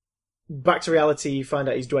in Back to Reality, you find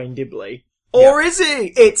out he's Dwayne Dibley. Or is he?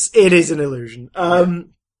 It is an illusion.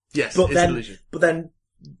 Yes, but it's then, an illusion. But then,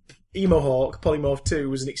 Emo Hawk, Polymorph 2,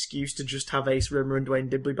 was an excuse to just have Ace Rimmer and Dwayne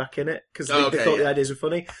Dibley back in it, because they thought the ideas were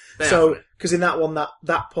funny. Because in that one,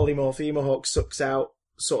 that Polymorph, Emo Hawk sucks out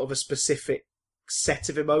sort of a specific set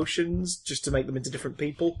of emotions, just to make them into different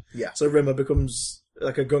people. Yeah. So Rimmer becomes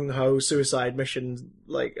like a gung-ho suicide mission,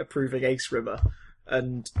 like approving Ace Rimmer.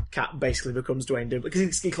 And Cat basically becomes Dwayne Dibley,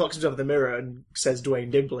 because he clocks himself in the mirror and says Dwayne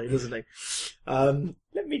Dibley, doesn't he?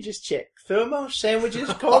 Let me just check. Thermo, sandwiches,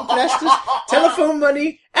 corn plasters, telephone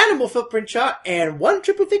money, animal footprint chart, and one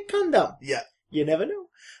triple thick condom. Yeah. You never know.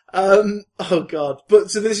 Oh god. But,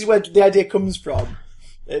 so this is where the idea comes from.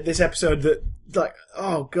 This episode that, like,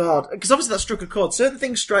 oh god. Because obviously that struck a chord. Certain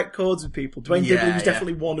things strike chords with people. Dwayne Dibley was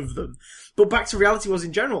definitely one of them. But Back to Reality was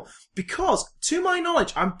in general. Because, to my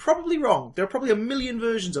knowledge, I'm probably wrong. There are probably a million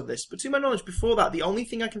versions of this. But to my knowledge, before that, the only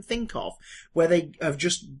thing I can think of where they have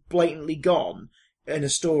just blatantly gone in a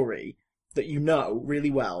story that you know really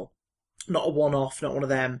well, not a one-off, not one of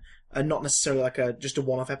them, and not necessarily like just a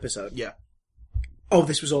one-off episode. Yeah. Oh,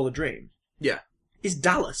 this was all a dream. Yeah. Is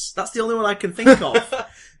Dallas. That's the only one I can think of.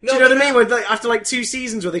 Do you know what I mean? Where, like, after like 2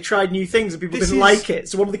 seasons where they tried new things and people didn't like it,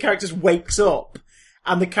 so one of the characters wakes up,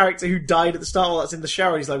 and the character who died at the start, that's in the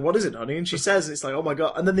shower, he's like, "What is it, honey?" And she says, and it's like, "Oh my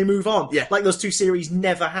god!" And then they move on. Yeah. Like those 2 series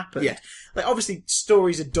never happened. Yeah. Like obviously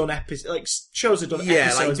stories are done shows are done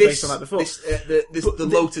episodes like based on that before. The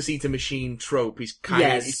Lotus Eater machine trope is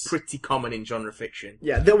is pretty common in genre fiction.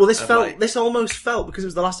 Yeah. This almost felt, because it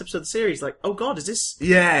was the last episode of the series, like, oh god, is this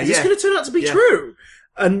going to turn out to be true?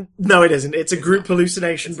 And no, it isn't. It's a group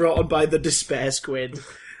hallucination brought on by the Despair Squid,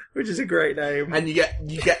 which is a great name. And you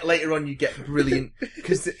get later on, you get brilliant,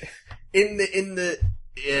 because in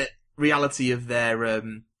the reality of their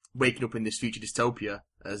waking up in this future dystopia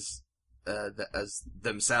as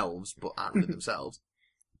themselves, but aren't themselves.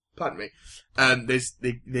 Pardon me.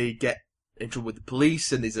 They get in trouble with the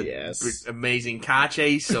police, and there's a amazing car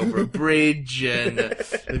chase over a bridge, and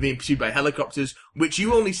they're being pursued by helicopters, which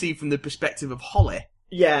you only see from the perspective of Holly.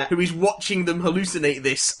 Yeah. Who is watching them hallucinate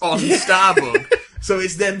this on Starbug. So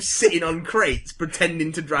it's them sitting on crates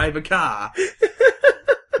pretending to drive a car.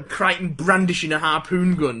 And Crichton brandishing a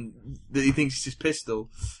harpoon gun that he thinks is his pistol.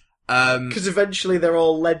 Because eventually they're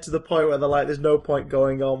all led to the point where they're like, there's no point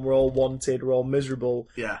going on, we're all wanted, we're all miserable.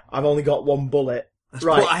 Yeah. I've only got one bullet. Let's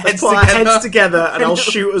put our heads together and I'll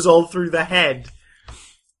shoot us all through the head.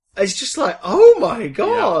 It's just like, oh my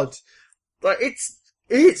god. Yeah. Like,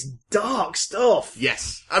 it's dark stuff.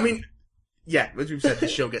 Yes. I mean, yeah, as we've said,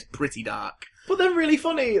 this show gets pretty dark. But then really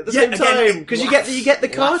funny at the same time. Because you get the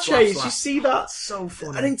car chase. Laugh. You see that. It's so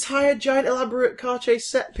funny. An entire giant elaborate car chase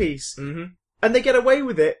set piece. Mm-hmm. And they get away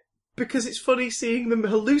with it because it's funny seeing them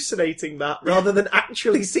hallucinating that rather than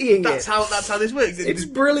actually seeing that's it. That's how this works. It's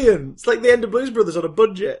brilliant. It's like the end of Blues Brothers on a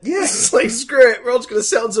budget. Yeah. It's like, screw it, we're all just going to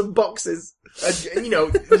sell some boxes. And, you know,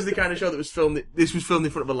 this is the kind of show that was filmed. This was filmed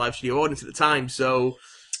in front of a live studio audience at the time. So,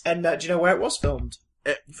 And do you know where it was filmed?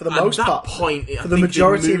 For the at most that part, point, for the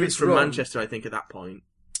majority of its from run. Manchester. I think at that point,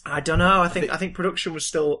 I don't know. I think production was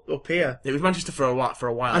still up here. it was Manchester for a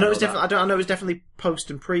while. I know it was definitely. I know it was definitely post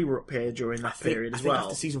and pre were up here during that period I as think well.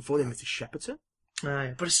 after season 4, they moved to Shepperton.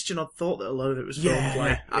 But it's such an odd thought that a load of it was filmed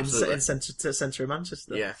Yeah, absolutely. in centre of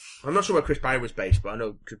Manchester. Yeah, I'm not sure where Chris Barry was based, but I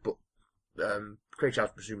know Craig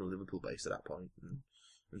Charles presumably Liverpool based at that point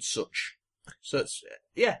and such. So it's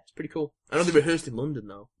pretty cool. I know they rehearsed in London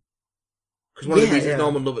though, because one of the reasons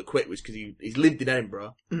Norman Lovett quit was because he's lived in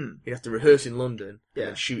Edinburgh. He'd have to rehearse in London and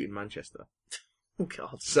then shoot in Manchester. Oh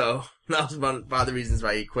God! So that was one of the reasons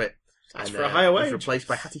why he quit. That's for a higher wage. Was replaced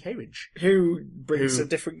by Hattie Hayridge, who brings a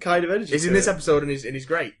different kind of energy. He's in this episode and he's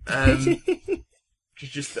great.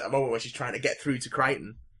 Just at a moment where she's trying to get through to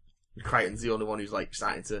Crichton. And Crichton's the only one who's like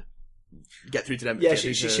starting to get through to them. Yeah,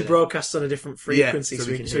 she broadcasts on a different frequency,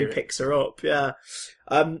 so he picks her up. Yeah.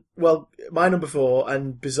 Well, my number 4,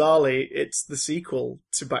 and bizarrely, it's the sequel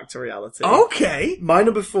to Back to Reality. Okay. My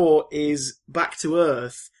number 4 is Back to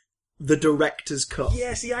Earth, the director's cut.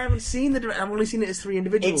 Yeah, see, I haven't seen I've only seen it as 3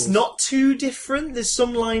 individuals. It's not too different. There's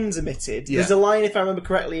some lines omitted. Yeah. There's a line, if I remember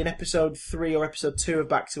correctly, in episode 3 or episode 2 of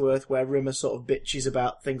Back to Earth where Rimmer sort of bitches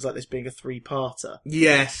about things like this being a 3-parter.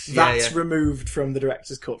 Yes. That's removed from the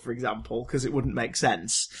director's cut, for example, because it wouldn't make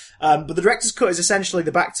sense. But the director's cut is essentially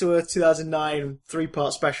the Back to Earth 2009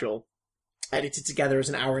 3-part special, edited together as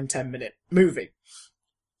an hour and 10-minute movie.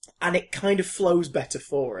 And it kind of flows better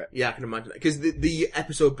for it. Yeah, I can imagine that. Because the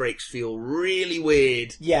episode breaks feel really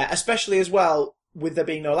weird. Yeah, especially as well, with there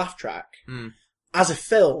being no laugh track. As a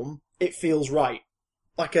film, it feels right.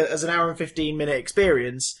 Like as an hour and 15-minute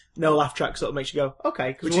experience, no laugh track sort of makes you go,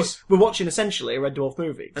 okay, because we're watching essentially a Red Dwarf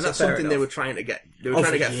movie. And so that's something they were trying to get. They were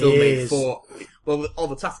trying to get a film made for. Well, all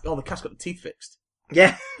the cast got the teeth fixed.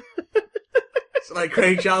 Yeah. So like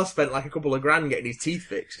Craig Charles spent like a couple of grand getting his teeth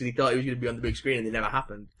fixed because he thought he was going to be on the big screen, and it never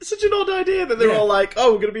happened. It's such an odd idea that they're all like,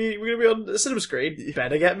 "Oh, we're gonna be on the cinema screen.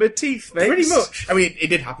 Better get my teeth fixed." Pretty much. I mean, it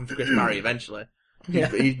did happen for Chris Barry eventually.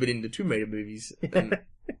 He's been in the Tomb Raider movies. And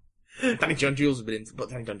Danny John Jules has been in, but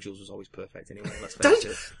Danny John Jules was always perfect anyway. Let's face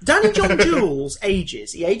it. Danny John Jules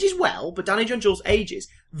ages. He ages well, but Danny John Jules ages.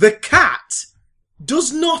 The cat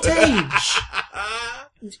does not age.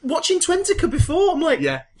 Watching Twentica before, I'm like,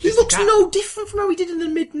 he looks no different from how he did in the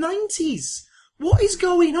mid-90s. What is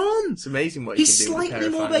going on? It's amazing what he's slightly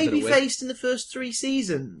more baby-faced in the first 3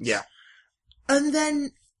 seasons. Yeah. And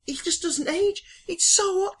then he just doesn't age. It's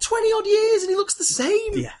so 20-odd years and he looks the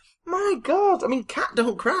same. Yeah. My God. I mean, cat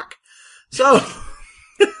don't crack. So,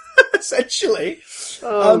 essentially.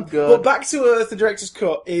 Oh, God. But Back to Earth, the director's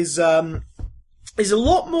cut, is a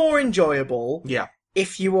lot more enjoyable. Yeah.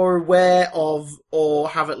 If you are aware of, or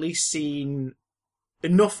have at least seen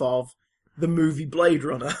enough of, the movie Blade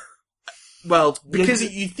Runner. Well, because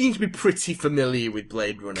you seem to be pretty familiar with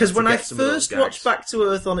Blade Runner. Because when I first watched Back to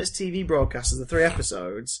Earth on its TV broadcast as the 3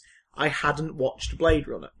 episodes, I hadn't watched Blade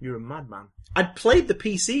Runner. You're a madman. I'd played the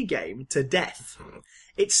PC game to death.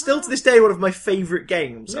 It's still to this day one of my favourite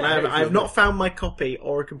games, and I have not found my copy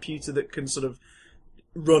or a computer that can sort of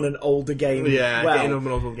run an older game. Yeah, well. getting an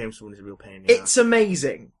old game is a real pain. It's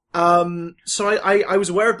amazing. So I was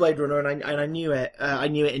aware of Blade Runner and I knew it. I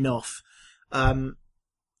knew it enough.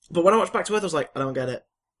 But when I watched Back to Earth, I was like, I don't get it.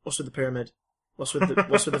 What's with the pyramid? What's with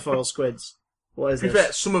the foil squids? What is this?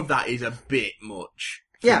 Fair, some of that is a bit much.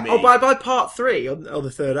 Yeah. Me. Oh, by part 3 or the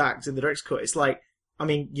 3rd act in the director's cut, it's like, I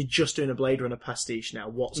mean, you're just doing a Blade Runner pastiche now.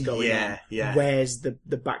 What's going on? Yeah. Where's the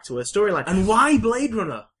Back to Earth storyline? And why Blade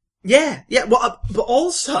Runner? Yeah. Well, but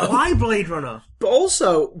also why Blade Runner? But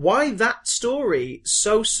also, why that story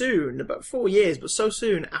so soon, about 4 years, but so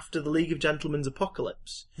soon after the League of Gentlemen's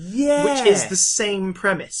Apocalypse? Yeah. Which is the same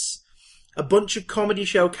premise. A bunch of comedy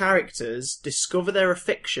show characters discover they're a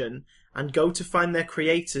fiction and go to find their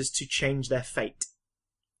creators to change their fate.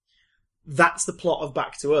 That's the plot of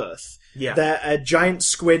Back to Earth. Yeah. A giant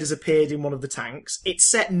squid has appeared in one of the tanks. It's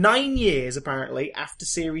set 9 years, apparently, after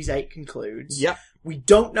Series 8 concludes. Yep. We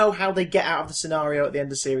don't know how they get out of the scenario at the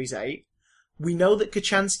end of Series 8. We know that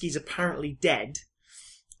Kachansky's apparently dead.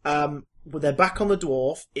 But they're back on the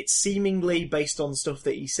dwarf. It's seemingly, based on stuff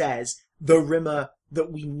that he says, the Rimmer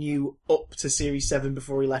that we knew up to Series 7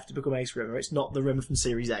 before he left to become Ace Rimmer. It's not the Rimmer from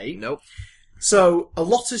Series 8. Nope. So, a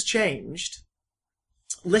lot has changed.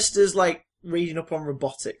 Lister's, reading up on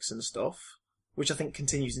robotics and stuff, which I think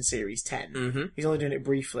continues in Series 10. Mm-hmm. He's only doing it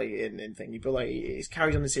briefly in thingy, but he's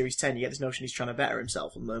carried on in Series 10. You get this notion he's trying to better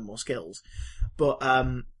himself and learn more skills. But,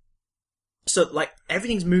 so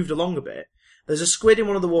everything's moved along a bit. There's a squid in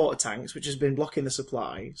one of the water tanks which has been blocking the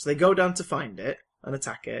supply, so they go down to find it and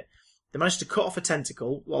attack it. They manage to cut off a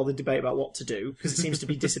tentacle while they debate about what to do, because it seems to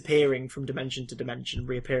be disappearing from dimension to dimension,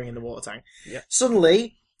 reappearing in the water tank. Yep.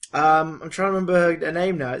 Suddenly, I'm trying to remember her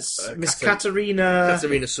name now. It's Miss Katarina...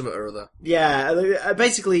 Katarina Summit or other. Yeah,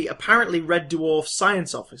 basically, apparently Red Dwarf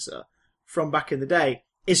science officer from back in the day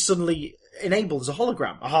is suddenly enabled as a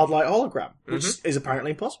hologram, a hard-light hologram, which is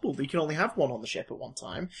apparently impossible. You can only have one on the ship at one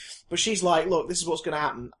time. But she's like, look, this is what's going to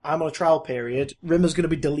happen. I'm on a trial period. Rimmer's going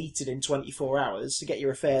to be deleted in 24 hours to get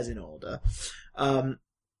your affairs in order.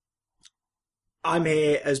 I'm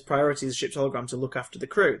here as priority as the ship's hologram to look after the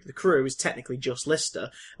crew. The crew is technically just Lister,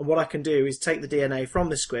 and what I can do is take the DNA from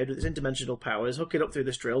this squid with its interdimensional powers, hook it up through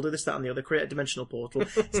this drill, do this, that, and the other, create a dimensional portal,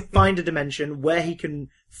 find a dimension where he can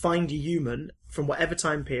find a human from whatever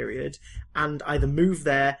time period, and either move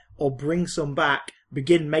there or bring some back,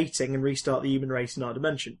 begin mating, and restart the human race in our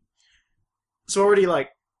dimension. So already like,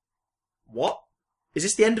 what? Is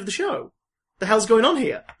this the end of the show? The hell's going on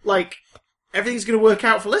here? Like, everything's going to work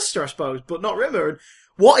out for Lister, I suppose, but not Rimmer. And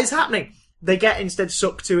what is happening? They get instead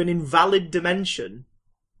sucked to an invalid dimension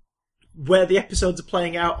where the episodes are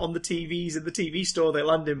playing out on the TVs in the TV store they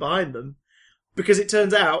land in behind them. Because it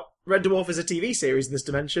turns out Red Dwarf is a TV series in this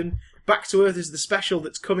dimension. Back to Earth is the special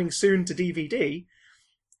that's coming soon to DVD.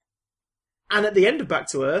 And at the end of Back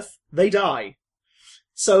to Earth, they die.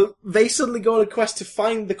 So they suddenly go on a quest to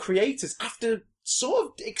find the creators after sort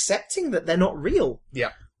of accepting that they're not real. Yeah.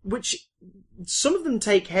 Which, some of them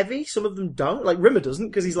take heavy, some of them don't. Like, Rimmer doesn't,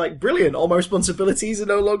 because he's like, brilliant, all my responsibilities are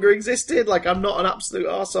no longer existed. Like, I'm not an absolute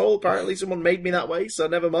arsehole. Apparently someone made me that way, so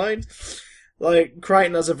never mind. Like,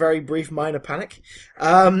 Crichton has a very brief minor panic.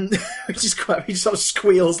 Which is quite, he just sort of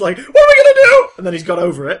squeals like, what are we gonna do? And then he's got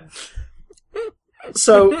over it.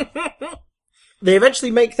 So, they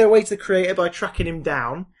eventually make their way to the creator by tracking him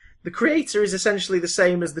down. The creator is essentially the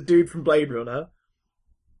same as the dude from Blade Runner.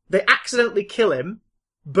 They accidentally kill him,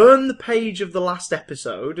 burn the page of the last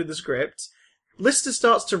episode in the script. Lister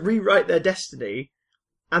starts to rewrite their destiny,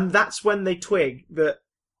 and that's when they twig that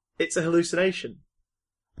it's a hallucination.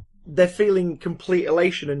 They're feeling complete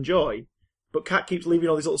elation and joy, but Cat keeps leaving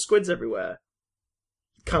all these little squids everywhere.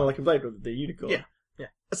 Kind of like in Blade Runner, the unicorn. Yeah.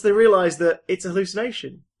 So they realise that it's a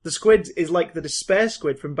hallucination. The squid is like the despair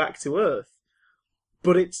squid from Back to Earth.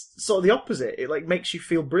 But it's sort of the opposite. It like makes you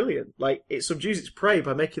feel brilliant. Like, it subdues its prey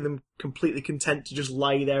by making them completely content to just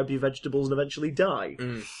lie there, be vegetables, and eventually die.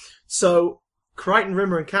 So, Crichton,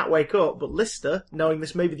 Rimmer, and Cat wake up, but Lister, knowing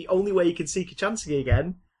this may be the only way he can see Kachansky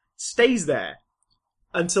again, stays there.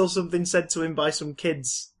 Until something said to him by some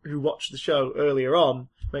kids who watched the show earlier on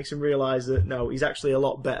makes him realise that, no, he's actually a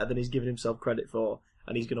lot better than he's given himself credit for.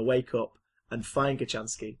 And he's going to wake up and find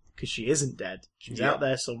Kachansky, because she isn't dead. She's out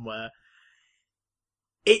there somewhere.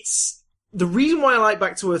 It's the reason why I like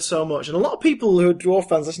Back to Earth so much, and a lot of people who are Dwarf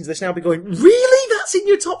fans listening to this now will be going, really? That's in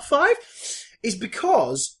your top 5? Is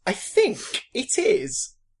because I think it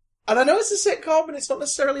is. And I know it's a sitcom and it's not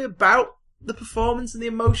necessarily about the performance and the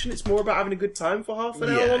emotion, it's more about having a good time for half an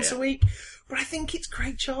hour once a week. But I think it's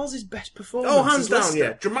Craig Charles' best performance. Oh, hands down,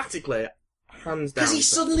 yeah. Dramatically, hands down. Because he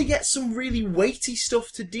suddenly gets some really weighty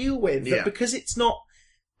stuff to deal with, that because it's not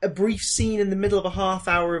a brief scene in the middle of a half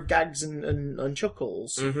hour of gags and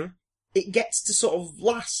chuckles, it gets to sort of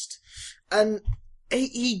last. And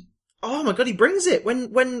he oh my god, he brings it.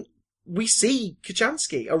 When we see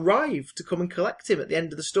Kachansky arrive to come and collect him at the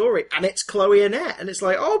end of the story, and it's Chloe Annette, and it's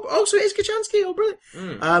like, oh, so it is Kachansky, oh,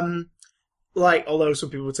 brilliant. Like, although some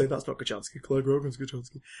people would say that's not Kachansky, Chloe Grogan's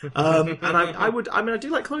Kachansky. And I do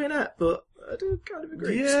like Chloe Annette, but I do kind of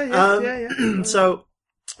agree. Yeah. So,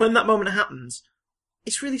 when that moment happens,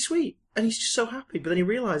 it's really sweet, and he's just so happy, but then he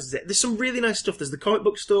realises it. There's some really nice stuff. There's the comic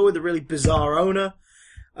book store with a really bizarre owner,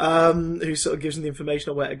 who sort of gives him the information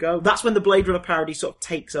on where to go. That's when the Blade Runner parody sort of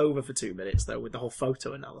takes over for 2 minutes, though, with the whole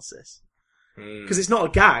photo analysis. Because it's not a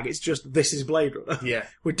gag, it's just, this is Blade Runner. Yeah.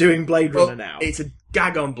 We're doing Blade Runner now. It's a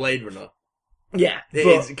gag on Blade Runner. Yeah. It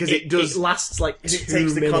is, because it lasts like 2 it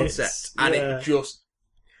takes the minutes. concept, and it just...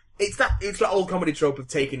 It's that old comedy trope of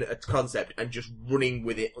taking a concept and just running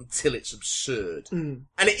with it until it's absurd. And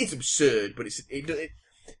it is absurd, but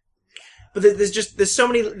But there's so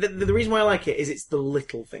many. The reason why I like it is it's the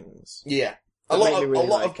little things. Yeah, a lot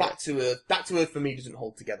of Back to Earth for me doesn't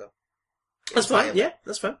hold together. That's fine. Yeah,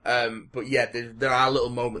 that's fine. But yeah, there are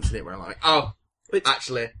little moments in it where I'm like,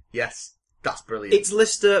 actually, yes, that's brilliant. It's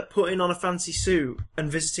Lister putting on a fancy suit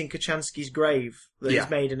and visiting Kachansky's grave that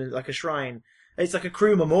he's made in like a shrine. It's like a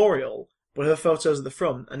crew memorial, but her photo's at the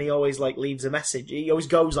front, and he always like leaves a message. He always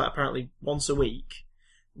goes like apparently once a week,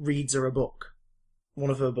 reads her a book, one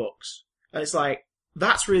of her books, and it's like,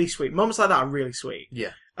 That's really sweet. Moments like that are really sweet.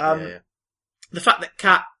 Yeah. The fact that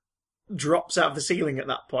Kat drops out of the ceiling at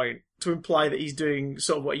that point to imply that he's doing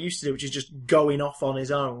sort of what he used to do, which is just going off on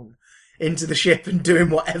his own into the ship and doing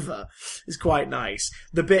whatever, is quite nice.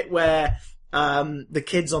 The bit where the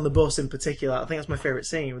kids on the bus in particular, I think that's my favourite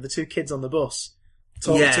scene, with the two kids on the bus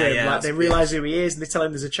talk to him, like they realise who he is, and they tell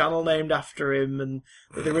him there's a channel named after him, and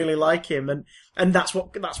that they really like him, and that's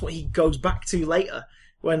what he goes back to later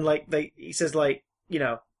when he says like, you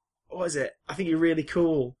know, what is it? I think you're really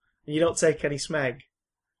cool, and you don't take any smeg,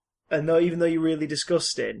 and even though you're really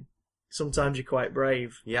disgusting, sometimes you're quite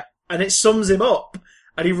brave. Yeah, and it sums him up.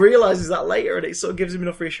 And he realises that later, and it sort of gives him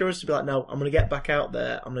enough reassurance to be like, no, I'm going to get back out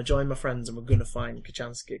there, I'm going to join my friends, and we're going to find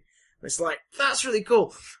Kachansky. And it's like, that's really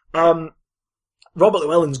cool. Robert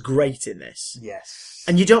Llewellyn's great in this. Yes.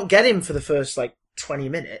 And you don't get him for the first, 20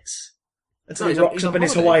 minutes. Until he rocks up in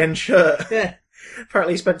his Hawaiian shirt. Yeah.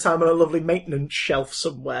 Apparently he spent time on a lovely maintenance shelf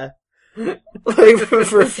somewhere.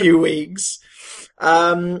 for a few weeks.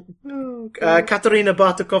 Katarina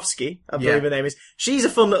Bartokovsky, I believe her name is. She's a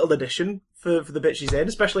fun little addition for the bit she's in,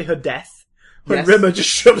 especially her death. When Rimmer just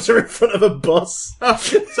shoves her in front of a bus. Oh,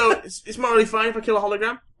 so it's morally fine if I kill a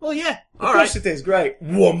hologram? Well, yeah. All of course it is. Great.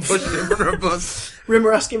 Woomph. Pushes in front of a bus.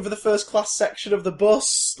 Rimmer asking for the first class section of the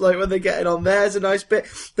bus, when they're getting on there, is a nice bit.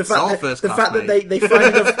 The fact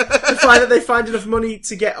that they find enough money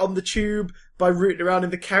to get on the tube by rooting around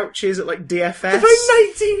in the couches at DFS. They find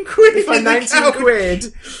 19 quid. They find 19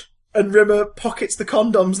 quid. And Rimmer pockets the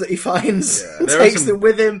condoms that he finds and takes them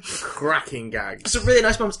with him. Cracking gags. Some really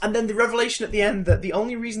nice moments. And then the revelation at the end that the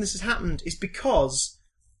only reason this has happened is because,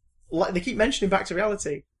 they keep mentioning back to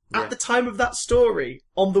reality, at the time of that story,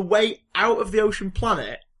 on the way out of the ocean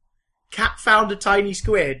planet, Kat found a tiny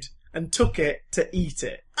squid and took it to eat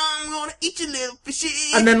it. I'm gonna eat your little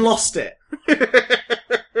fishy. And then lost it.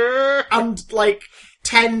 And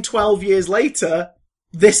 10, 12 years later,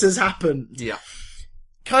 this has happened. Yeah.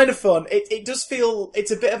 Kind of fun. It does feel,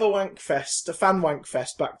 it's a bit of a wank fest, a fan wank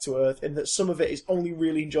fest back to Earth, in that some of it is only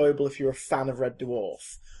really enjoyable if you're a fan of Red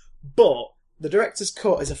Dwarf. But the director's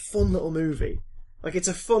cut is a fun little movie. It's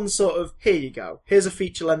a fun sort of, here you go, here's a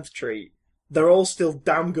feature-length treat. They're all still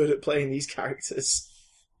damn good at playing these characters.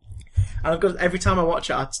 And every time I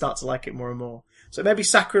watch it, I start to like it more and more. So it may be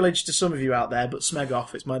sacrilege to some of you out there, but smeg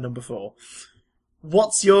off, it's my number 4.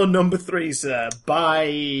 What's your number 3, sir?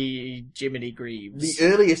 By Jiminy Greaves. The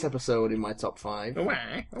earliest episode in my top 5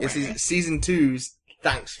 This is season 2's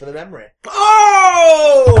Thanks for the Memory.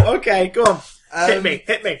 Oh! Okay, go on.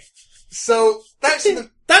 Hit me. So, Thanks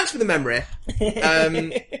for the Memory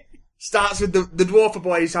starts with the Dwarfer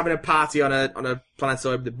boys having a party on a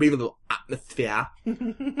planetoid with a breathable atmosphere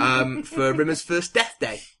for Rimmer's first death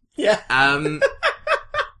day. Yeah.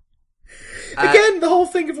 Again, the whole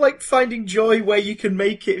thing of finding joy where you can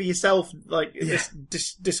make it yourself,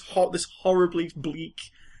 this horribly bleak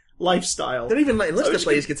lifestyle. They're even letting Lister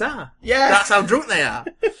play his guitar. Yeah, that's how drunk they are.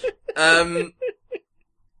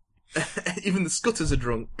 Even the Scutters are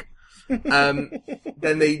drunk.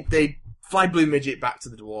 Then they fly Blue Midget back to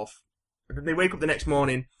the dwarf. And then they wake up the next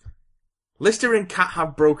morning. Lister and Kat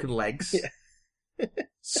have broken legs. Yeah.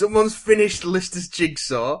 Someone's finished Lister's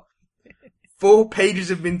jigsaw. 4 pages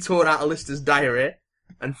have been torn out of Lister's diary,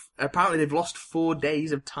 and apparently they've lost 4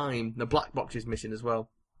 days of time. The black box is missing as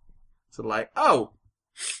well. So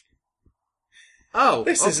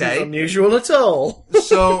this okay. isn't unusual at all.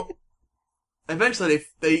 So eventually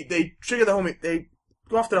they trigger the homing. They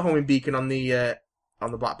go after the homing beacon on the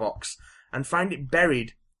black box and find it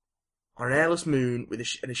buried on an airless moon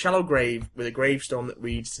in a shallow grave with a gravestone that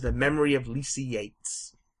reads "To the memory of Lisa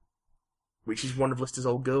Yates," which is one of Lister's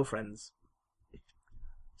old girlfriends.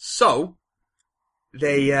 So,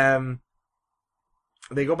 they go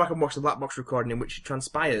back and watch the black box recording, in which it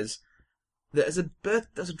transpires that as a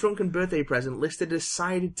drunken birthday present, Lister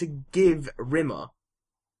decided to give Rimmer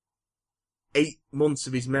 8 months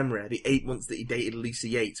of his memory, the 8 months that he dated Lisa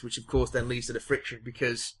Yates, which of course then leads to the friction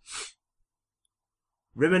because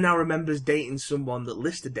Rimmer now remembers dating someone that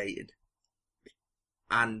Lister dated,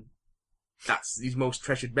 and that's his most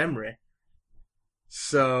treasured memory.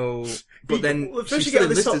 So, but then she's still in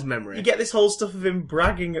Lister's memory. You get this whole stuff of him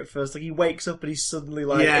bragging at first, he wakes up and he's suddenly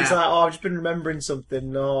he's like, oh, I've just been remembering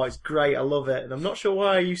something, oh, it's great, I love it, and I'm not sure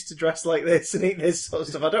why I used to dress like this and eat this sort of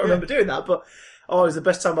stuff, I don't remember doing that, but, oh, it was the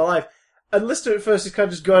best time of my life. And Lister at first is kind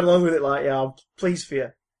of just going along with it yeah, I'm pleased for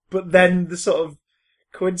you. But then the sort of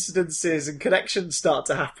coincidences and connections start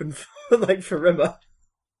to happen for Rimmer.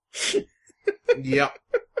 Yep.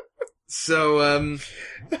 So,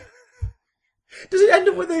 Does it end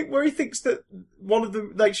up where he thinks that one of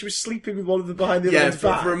them, like she was sleeping with one of them behind the other one's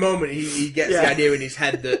back? For a moment he gets the idea in his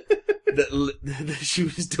head that she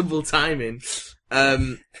was double timing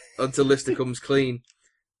until Lister comes clean,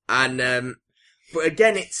 and but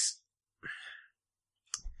again it's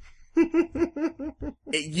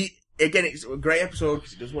a great episode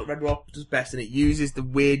because it does what Red Dwarf does best, and it uses the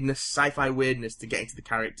weirdness, sci-fi weirdness, to get into the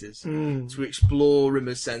characters, to explore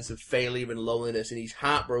Rimmer's sense of failure and loneliness. And he's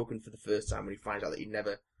heartbroken for the first time when he finds out that he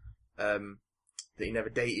never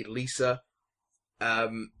dated Lisa.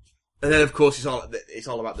 And then, of course, it's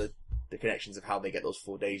all about the connections of how they get those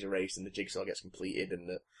 4 days erased, and the jigsaw gets completed, and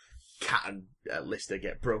the Cat and Lister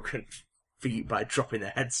get broken feet by dropping a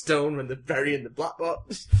headstone when they're burying the black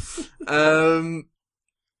box.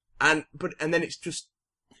 And then it's just,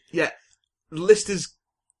 Lister's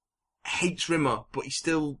hates Rimmer, but he's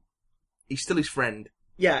still his friend.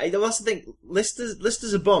 Yeah, that's the thing.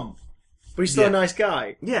 Lister's a bum, but he's still a nice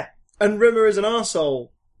guy. Yeah. And Rimmer is an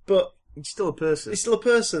arsehole, but he's still a person. He's still a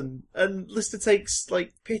person. And Lister takes,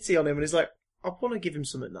 like, pity on him and is like, I want to give him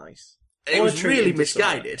something nice. It was really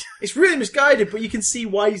misguided. It's really misguided, but you can see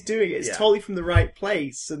why he's doing it. It's totally from the right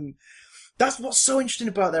place. And that's what's so interesting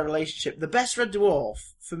about their relationship. The best Red Dwarf,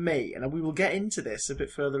 for me, and we will get into this a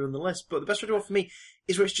bit further on the list, but the best Red Dwarf for me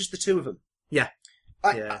is where it's just the two of them. Yeah.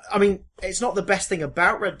 I mean, it's not the best thing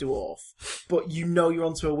about Red Dwarf, but you know you're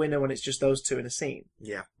onto a winner when it's just those two in a scene.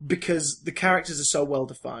 Yeah. Because the characters are so well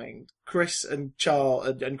defined. Chris and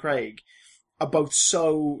Charles and Craig are both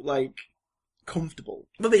so, like, comfortable.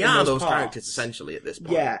 Well, they are those characters essentially at this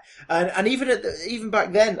point. Yeah, and even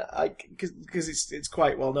back then, because it's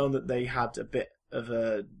quite well known that they had a bit of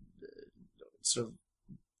a sort of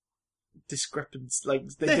discrepancy. Like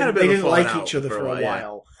they didn't like each other for a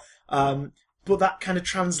while. But that kind of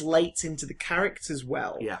translates into the characters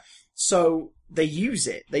well. Yeah. So they use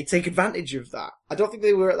it. They take advantage of that. I don't think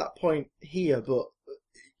they were at that point here, but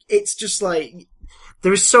it's just like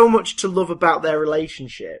there is so much to love about their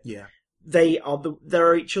relationship. Yeah.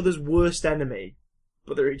 They're each other's worst enemy,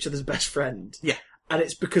 but they're each other's best friend. Yeah. And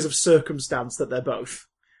it's because of circumstance that they're both.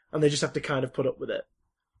 And they just have to kind of put up with it.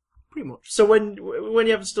 Pretty much. So when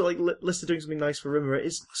you have stuff like Lister doing something nice for Rimmer, it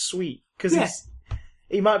is sweet. Because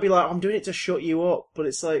he might be like, I'm doing it to shut you up, but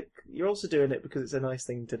it's like, you're also doing it because it's a nice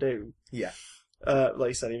thing to do. Yeah. Like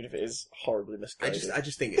you said, even if it is horribly misguided. I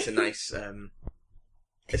just think it's a nice,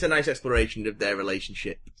 it's a nice exploration of their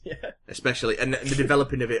relationship. Yeah. Especially, and the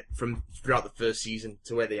developing of it from throughout the first season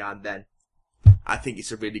to where they are then. I think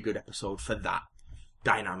it's a really good episode for that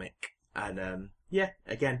dynamic. And,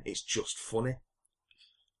 again, it's just funny.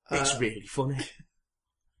 It's really funny.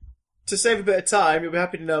 To save a bit of time, you'll be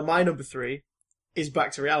happy to know my number 3 is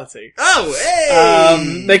Back to Reality. Oh,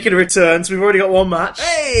 hey! Making a return, so we've already got one match.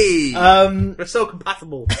 Hey! We're so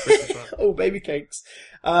compatible. Oh, baby cakes.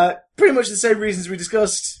 Pretty much the same reasons we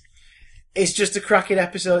discussed. It's just a cracking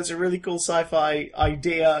episode. It's a really cool sci-fi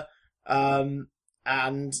idea. And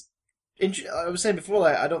I was saying before,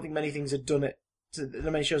 like, I don't think many things had done it.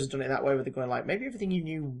 Many shows have done it that way, where they're going like, maybe everything you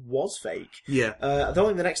knew was fake. Yeah. I don't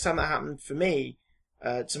think the next time that happened for me,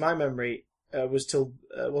 to my memory, wasn't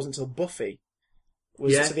until Buffy.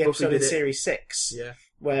 To the episode in Series 6. Yeah.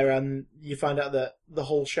 Where you find out that the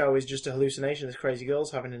whole show is just a hallucination this crazy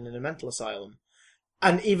girl's having in a mental asylum.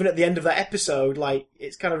 And even at the end of that episode, like,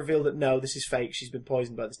 it's kind of revealed that no, this is fake. She's been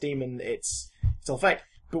poisoned by this demon. It's all fake.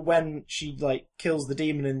 But when she, like, kills the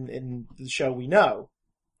demon in the show we know,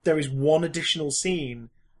 there is one additional scene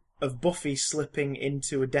of Buffy slipping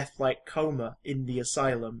into a death-like coma in the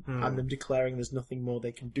asylum and them declaring there's nothing more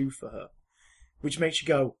they can do for her. Which makes you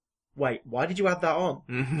go, wait, why did you add that on?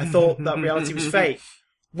 I thought that reality was fake.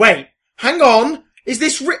 Wait, hang on! Is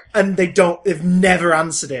this And they've never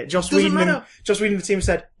answered it. Joss Whedon and the team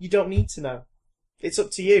said, you don't need to know. It's up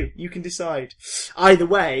to you. You can decide. Either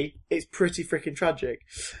way, it's pretty freaking tragic.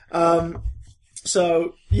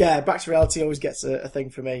 So, yeah, Back to Reality always gets a thing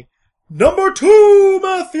for me. Number 2,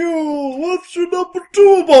 Matthew! What's your number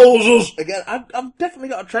 2, Moses? Again, I've definitely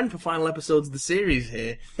got a trend for final episodes of the series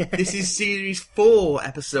here. This is Series 4,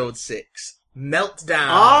 Episode 6. Meltdown.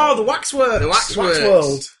 Oh, the Waxworks! The Waxworks.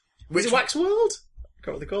 Waxworld. Is it Waxworld?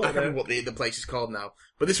 I can't remember what the place is called now.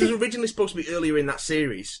 But this was originally supposed to be earlier in that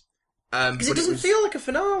series. Because it doesn't feel like a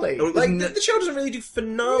finale. The show doesn't really do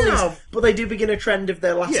finales, but they do begin a trend of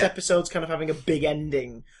their last episodes kind of having a big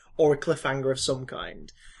ending or a cliffhanger of some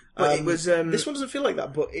kind. But it was this one doesn't feel like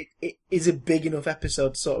that, but it is a big enough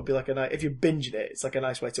episode to sort of be like if you're binging it, it's like a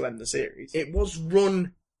nice way to end the series. It was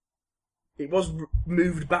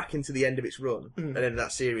moved back into the end of its run, at the end of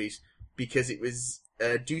that series, because it was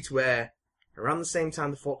due to air around the same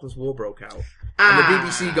time the Falklands War broke out. Ah. And the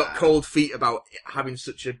BBC got cold feet about having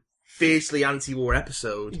such a fiercely anti-war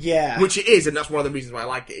episode. Yeah. Which it is, and that's one of the reasons why I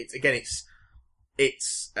like it.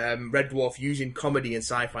 It's Red Dwarf using comedy and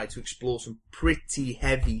sci-fi to explore some pretty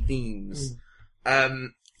heavy themes.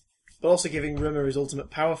 But also giving Rimmer his ultimate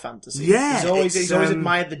power fantasy. Yeah, he's always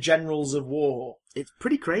admired the generals of war. It's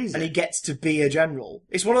pretty crazy. And he gets to be a general.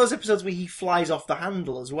 It's one of those episodes where he flies off the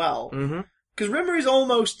handle as well. Mm-hmm. Because Rimmer is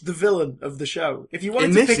almost the villain of the show. If you wanted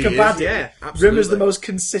In to this pick a he is, baddie, yeah, absolutely. Rimmer's the most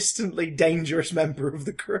consistently dangerous member of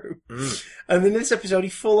the crew. And in this episode, he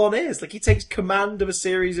full on is. Like, he takes command of a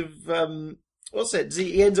series of, what's it?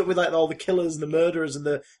 He ends up with, like, all the killers and the murderers and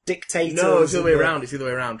the dictators. No, it's the other way around. It's the other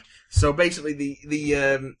way around. So basically,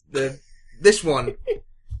 this one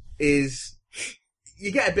is,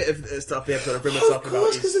 you get a bit of stuff the episode of Rimmer talking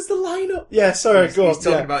about. Because it's the lineup. Yeah, sorry, go on. He's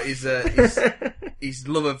talking about his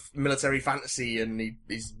love of military fantasy and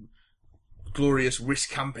his glorious risk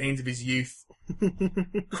campaigns of his youth.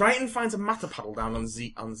 Crichton finds a matter paddle down on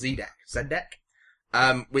Z deck,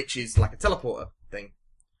 which is like a teleporter thing.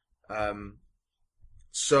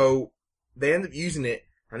 So they end up using it,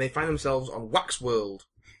 and they find themselves on Waxworld.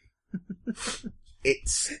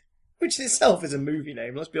 Which itself is a movie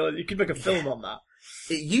name, let's be honest. You could make a film on that.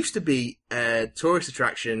 It used to be a tourist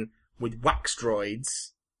attraction with wax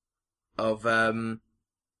droids of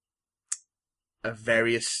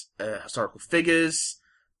various historical figures.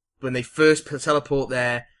 When they first teleport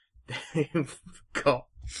there,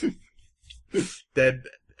 they're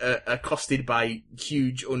accosted by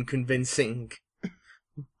huge, unconvincing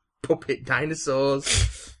puppet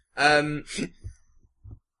dinosaurs. Cat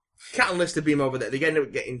and Lister beam over there. They end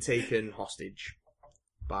up getting taken hostage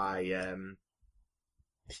by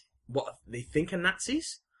what they think are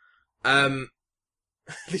Nazis.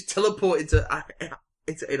 They teleport into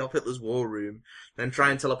Adolf Hitler's war room, then try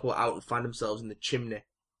and teleport out and find themselves in the chimney.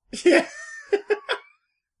 Yeah.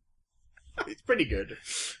 It's pretty good.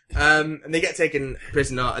 And they get taken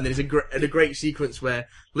prisoner, and there's a great sequence where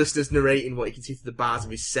Lister's narrating what he can see through the bars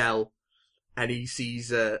of his cell, and he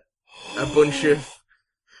sees a bunch of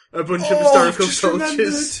historical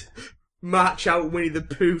soldiers march out Winnie the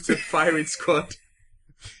Pooh to firing squad.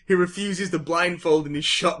 He refuses the blindfold and is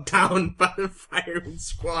shot down by the firing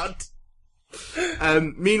squad.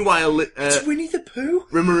 Meanwhile, It's Winnie the Pooh?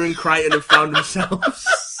 Rimmer and Crichton have found themselves...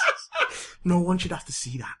 No one should have to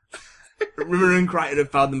see that. Rimmer and Crichton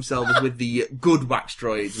have found themselves with the good wax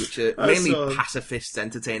droids, which are mainly pacifists,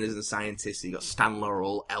 entertainers, and scientists. You got Stan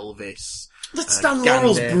Laurel, Elvis. Stan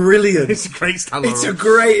Laurel's brilliant. It's a great Stan Laurel. It's a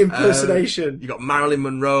great impersonation. You got Marilyn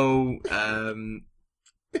Monroe,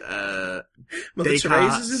 Mother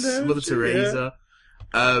Teresa's in there. Mother Teresa.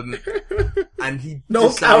 And he No,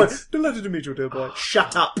 Howard, decides... delighted to meet you, dear boy.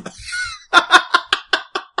 Shut up.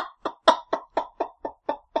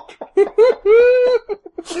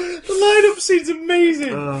 The lineup scene's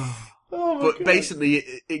amazing. Oh my But God. basically,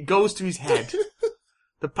 it goes to his head.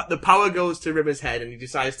 The power goes to Rimmer's head, and he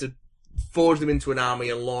decides to forge them into an army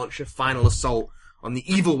and launch a final assault on the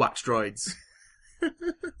evil wax droids.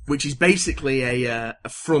 Which is basically a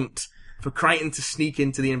front for Crichton to sneak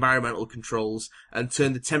into the environmental controls and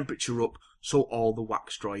turn the temperature up so all the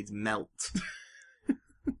wax droids melt.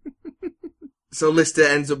 So Lister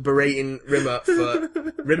ends up berating Rimmer for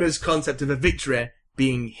Rimmer's concept of a victory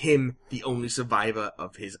being him the only survivor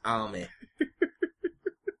of his army.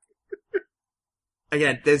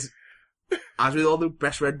 Again, there's, as with all the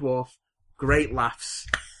best Red Dwarf, great laughs,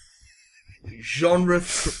 genre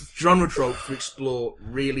tropes to explore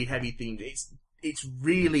really heavy themes. It's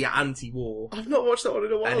really anti-war. I've not watched that one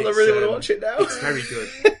in a while. And I really want to watch it now. It's very good.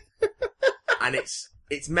 And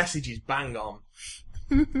its message is bang on.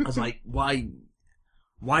 I was like, why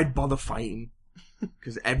bother fighting?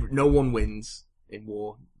 Because no one wins in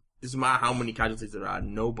war. Doesn't matter how many casualties there are,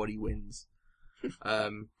 nobody wins.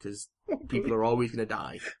 Because people are always going to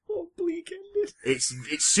die. What bleak ended. It's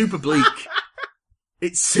super bleak.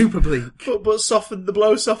 It's super bleak. But softened, the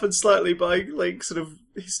blow softened slightly by, like, sort of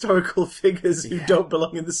historical figures who don't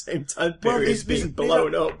belong in the same time period being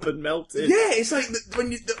blown up and melted. Yeah, it's like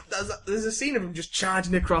when there's a scene of him just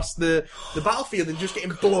charging across the battlefield and just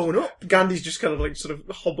getting blown up. Gandhi's just kind of like sort of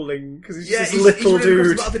hobbling because he's just he's this little running across the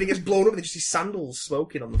dude. battlefield and he gets blown up and just his sandals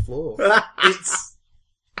smoking on the floor.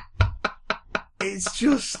 It's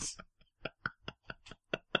just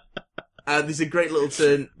There's a great little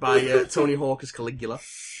turn by Tony Hawk as Caligula.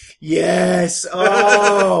 Yes.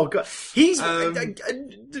 Oh God. He's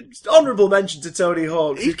honourable mention to Tony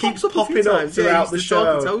Hawk. He keeps popping up throughout the show.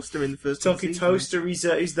 Talkie Toaster in the first Talkie Toaster. He's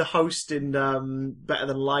the host in Better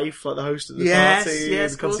Than Life, like the host of the party.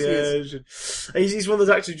 Yes, the concierge. He's one of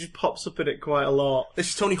those actors who just pops up in it quite a lot. This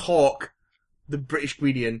is Tony Hawk, the British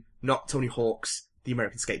comedian, not Tony Hawks, the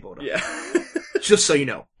American skateboarder. Yeah. Just so you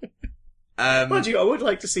know. Mind you, I would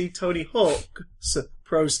like to see Tony Hawk,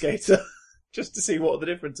 pro skater. Just to see what the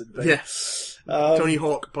difference would be. Yeah. Tony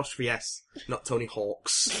Hawk apostrophe S, not Tony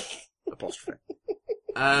Hawks apostrophe.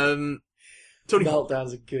 Tony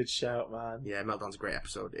Meltdown's a good shout, man. Yeah, Meltdown's a great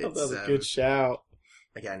episode. Meltdown's a good shout.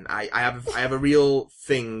 Again, I have a real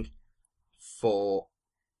thing for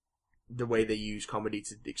the way they use comedy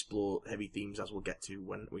to explore heavy themes, as we'll get to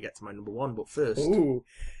when we get to my number one. But first,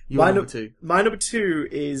 my number two. My number two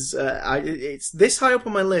is it's this high up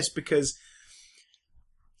on my list because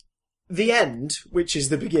the end, which is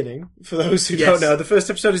the beginning, for those who don't know, the first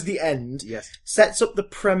episode is the end, sets up the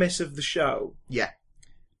premise of the show. Yeah.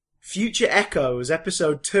 Future Echoes,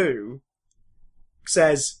 episode 2,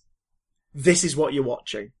 says, this is what you're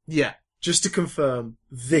watching. Yeah. Just to confirm,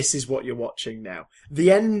 this is what you're watching now.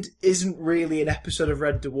 The end isn't really an episode of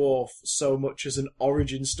Red Dwarf so much as an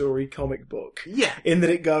origin story comic book. Yeah. In that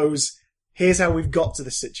it goes, here's how we've got to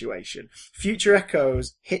this situation. Future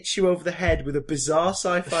Echoes hits you over the head with a bizarre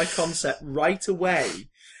sci-fi concept right away,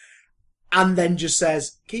 and then just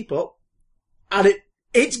says, keep up. And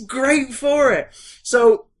it's great for it.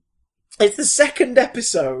 So, it's the second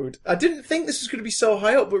episode. I didn't think this was going to be so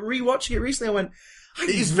high up, but rewatching it recently I went, I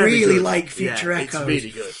really like Future Echoes. It's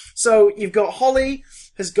really good. So, you've got Holly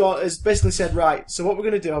has basically said, right, so what we're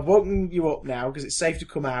going to do, I've woken you up now, because it's safe to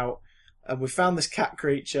come out, and we've found this cat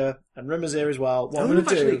creature, and Rimmer's here as well. What I'm going to do...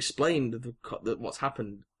 We've actually explained what's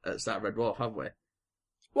happened at the start of Red Dwarf, have we?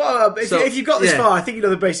 Well, if you've got this far, I think you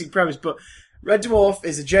know the basic premise, but Red Dwarf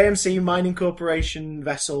is a JMC Mining Corporation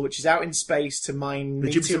vessel, which is out in space to mine...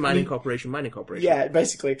 The Jupiter Mining Corporation. Yeah,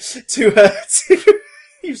 basically.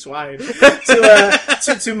 You swine.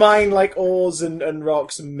 to mine, like, ores and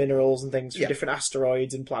rocks and minerals and things from different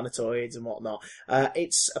asteroids and planetoids and whatnot.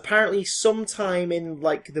 It's apparently sometime in,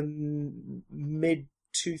 like, the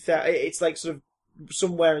mid-2000... It's, like, sort of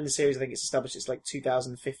somewhere in the series, I think it's established it's, like,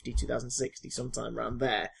 2050, 2060, sometime around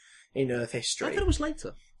there in Earth history. I thought it was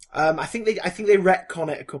later. I think they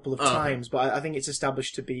retcon it a couple of times, but I think it's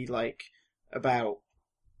established to be, like, about...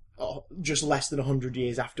 just less than 100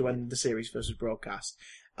 years after when the series first was broadcast.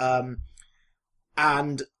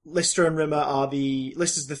 And Lister and Rimmer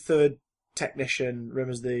Lister's the third technician,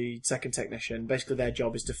 Rimmer's the second technician. Basically their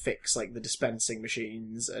job is to fix, like, the dispensing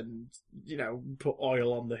machines and, you know, put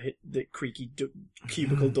oil on the creaky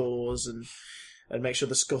cubicle doors and make sure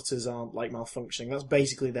the scutters aren't, like, malfunctioning. That's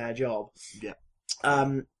basically their job. Yeah.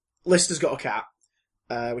 Lister's got a cat.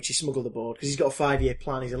 Which he smuggled aboard, because he's got a 5-year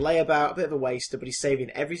plan. He's a layabout, a bit of a waster, but he's saving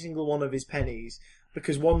every single one of his pennies,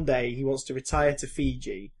 because one day he wants to retire to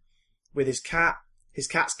Fiji with his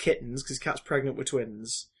cat's kittens, because his cat's pregnant with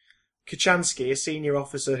twins, Kachansky, a senior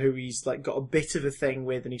officer who he's like got a bit of a thing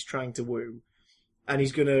with and he's trying to woo, and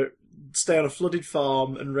he's going to stay on a flooded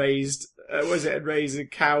farm and raise a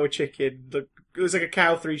cow, a chicken, it was like a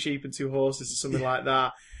cow, 3 sheep and 2 horses or something like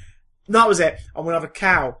that. And that was it. I'm going to have a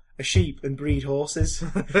cow, a sheep, and breed horses.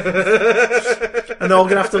 And they're all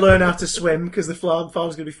going to have to learn how to swim, because the farm's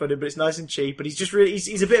going to be funny, but it's nice and cheap. And he's just really,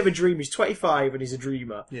 he's a bit of a dreamer. He's 25 and he's a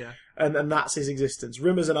dreamer. Yeah. And that's his existence.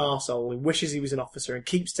 Rimmer's an arsehole. He wishes he was an officer and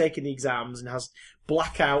keeps taking the exams and has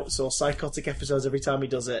blackouts or psychotic episodes every time he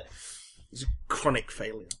does it. He's a chronic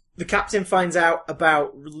failure. The captain finds out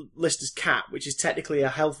about Lister's cat, which is technically a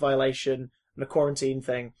health violation and a quarantine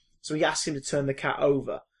thing. So he asks him to turn the cat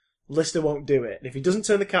over. Lister won't do it. And if he doesn't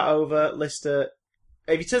turn the cat over,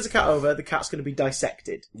 if he turns the cat over, the cat's going to be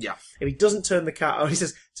dissected. Yeah. If he doesn't turn the cat over, he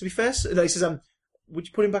says, to be fair, no, he says, would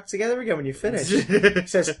you put him back together again when you're finished? He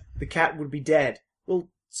says, the cat would be dead. Well,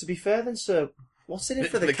 to be fair then, sir, what's in it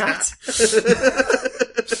for the cat?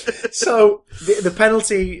 So, the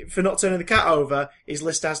penalty for not turning the cat over is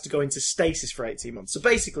Lister has to go into stasis for 18 months. So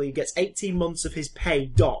basically, he gets 18 months of his pay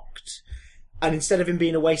docked. And instead of him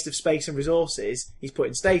being a waste of space and resources, he's put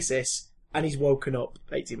in stasis, and he's woken up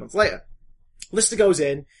 18 months later. Lister goes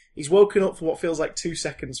in, he's woken up for what feels like 2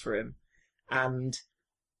 seconds for him, and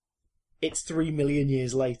it's 3 million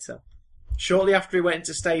years later. Shortly after he went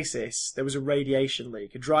into stasis, there was a radiation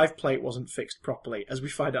leak. A drive plate wasn't fixed properly, as we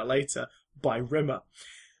find out later, by Rimmer.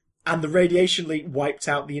 And the radiation leak wiped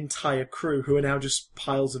out the entire crew, who are now just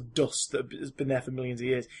piles of dust that has been there for millions of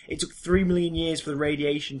years. It took 3 million years for the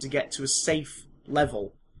radiation to get to a safe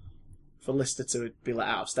level for Lister to be let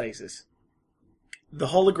out of stasis. The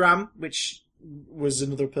hologram, which was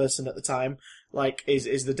another person at the time, like,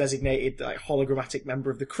 is the designated, like, hologrammatic member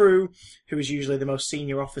of the crew, who is usually the most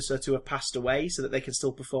senior officer to have passed away, so that they can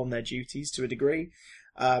still perform their duties to a degree.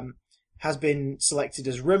 Has been selected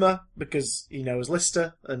as Rimmer, because he knows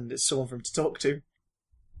Lister, and it's someone for him to talk to.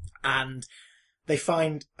 And they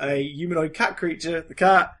find a humanoid cat creature, the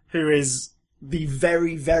cat, who is the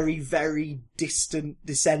very, very, very distant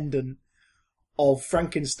descendant of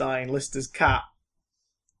Frankenstein, Lister's cat,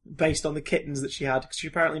 based on the kittens that she had, because she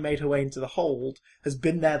apparently made her way into the hold, has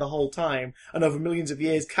been there the whole time, and over millions of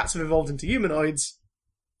years, cats have evolved into humanoids,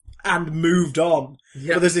 and moved on.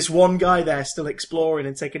 Yep. But there's this one guy there still exploring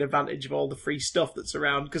and taking advantage of all the free stuff that's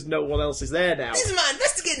around, because no one else is there now. This is my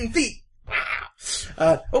investigating feat!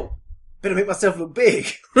 Better make myself look big.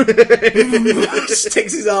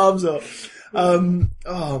 Sticks his arms up.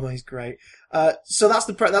 He's great. So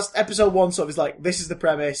that's episode 1, sort of is like, this is the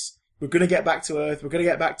premise. We're gonna get back to Earth. We're gonna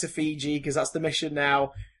get back to Fiji, because that's the mission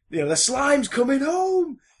now. You know, the slime's coming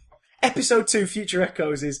home! Episode 2, Future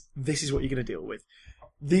Echoes, is, this is what you're gonna deal with.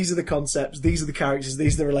 These are the concepts, these are the characters,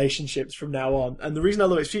 these are the relationships from now on. And the reason I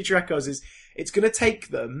love it is Future Echoes is, it's gonna take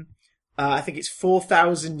them, I think it's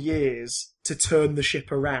 4,000 years to turn the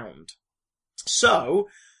ship around. So,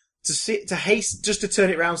 just to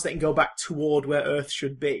turn it around so they can go back toward where Earth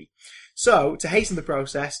should be. So, to hasten the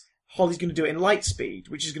process, Holly's going to do it in light speed,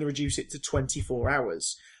 which is going to reduce it to 24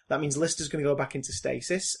 hours. That means Lister's going to go back into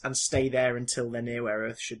stasis and stay there until they're near where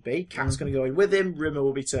Earth should be. Cat's going to go in with him. Rimmer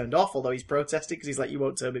will be turned off, although he's protesting because he's like, you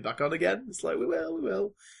won't turn me back on again. It's like, we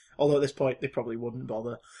will. Although at this point, they probably wouldn't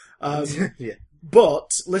bother. Yeah.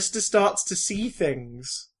 But Lister starts to see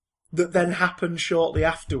things that then happen shortly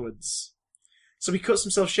afterwards. So he cuts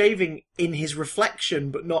himself shaving in his reflection,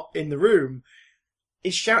 but not in the room.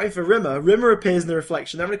 He's shouting for Rimmer. Rimmer appears in the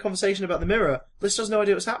reflection. They're having a conversation about the mirror. Lister has no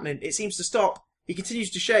idea what's happening. It seems to stop. He continues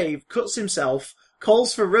to shave, cuts himself,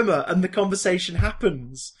 calls for Rimmer, and the conversation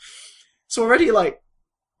happens. So already you're like,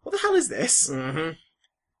 what the hell is this? Mm-hmm.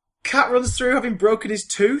 Cat runs through having broken his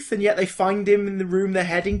tooth, and yet they find him in the room they're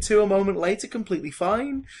heading to a moment later, completely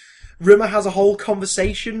fine. Rimmer has a whole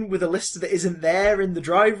conversation with a Lister that isn't there in the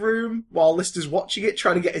drive room, while Lister's watching it,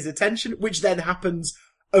 trying to get his attention, which then happens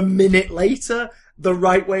a minute later, the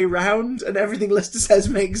right way round, and everything Lister says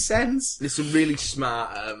makes sense. There's some really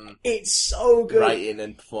smart It's so good. writing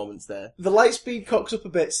and performance there. The light speed cocks up a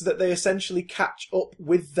bit so that they essentially catch up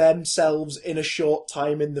with themselves in a short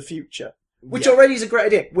time in the future. Which already is a great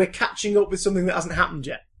idea. We're catching up with something that hasn't happened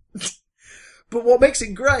yet. But what makes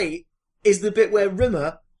it great is the bit where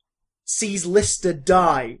Rimmer sees Lister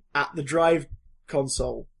die at the drive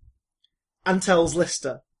console and tells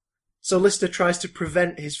Lister. So Lister tries to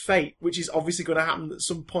prevent his fate, which is obviously going to happen at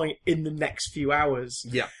some point in the next few hours.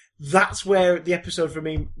 Yeah. That's where the episode for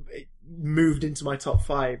me moved into my top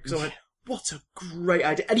 5. Because I went, what a great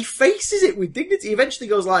idea. And he faces it with dignity. He eventually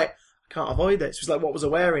goes like, I can't avoid this. He's like, what was I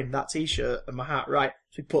wearing? That t-shirt and my hat. Right.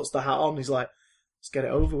 So he puts the hat on. He's like, let's get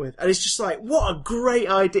it over with. And it's just like, what a great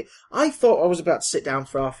idea. I thought I was about to sit down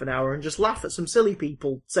for half an hour and just laugh at some silly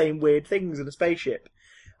people saying weird things in a spaceship.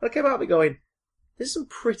 And I came out of it going, this is some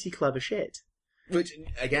pretty clever shit. Which,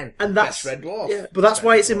 again, and that's Red Dwarf. Yeah, but that's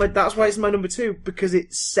why it's in my number 2, because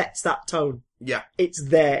it sets that tone. Yeah. It's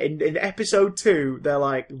there. In episode 2, they're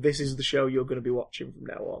like, this is the show you're going to be watching from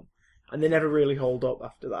now on. And they never really hold up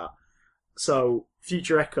after that. So,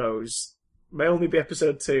 Future Echoes may only be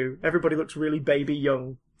episode 2. Everybody looks really baby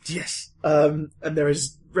young. Yes. And there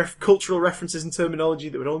is cultural references and terminology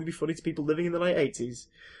that would only be funny to people living in the late 80s.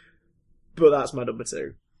 But that's my number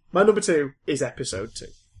 2. My number 2 is episode 2.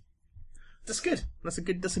 That's good. That's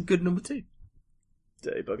a good number 2.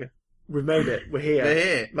 Dirty bugger. We've made it. We're here. We're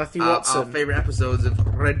here. Matthew Watson. Our favourite episodes of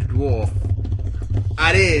Red Dwarf.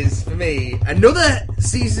 That is, for me, another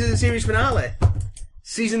series finale.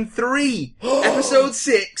 Season 3, episode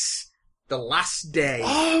 6, The Last Day.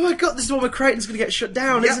 Oh my god, this is one where Crichton's going to get shut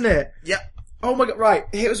down, isn't it? Yep. Oh my god, right.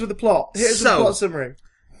 Hit us with the plot. Hit us with the plot summary.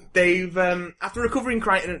 They've, after recovering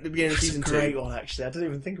Crichton at the beginning of season 2... That's a great one, actually. I didn't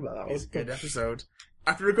even think about that one. It's a good episode.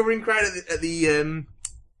 After recovering Crichton at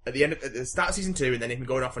the start of season 2, and then him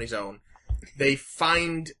going off on his own, they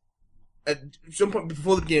find... At some point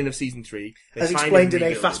before the beginning of season 3... As explained in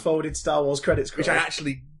a fast-forwarded Star Wars credits scroll. Which I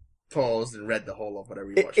actually paused and read the whole of whatever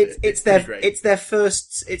you watched it. It's their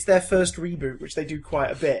first reboot, which they do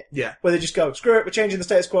quite a bit. Yeah. Where they just go, screw it, we're changing the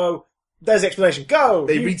status quo. There's the explanation. Go!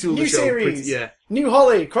 They retool the new show. Series. Yeah. New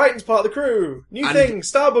Holly. Crichton's part of the crew. New thing.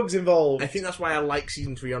 Starbug's involved. I think that's why I like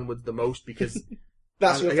season 3 onwards the most, because...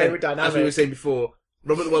 That's your favourite dynamic. As we were saying before,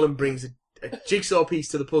 Robert Llewellyn brings a jigsaw piece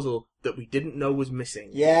to the puzzle that we didn't know was missing.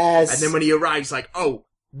 Yes. And then when he arrives, like, oh,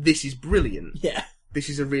 this is brilliant. Yeah. This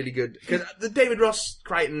is a really good... Because the David Ross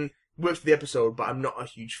Crichton works for the episode, but I'm not a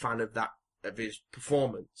huge fan of his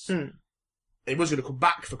performance. He was going to come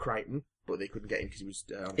back for Crichton, but they couldn't get him because he was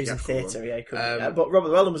on He was in theatrical theatre, run. yeah, he couldn't. But Robert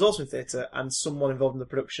Llewellyn was also in theatre, and someone involved in the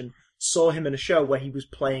production saw him in a show where he was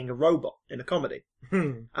playing a robot in a comedy.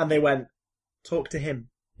 And they went, talk to him.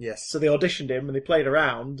 Yes. So they auditioned him, and they played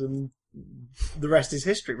around, and the rest is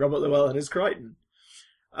history. Robert Llewellyn is Crichton.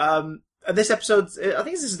 And this episode, I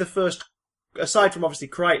think this is the first, aside from obviously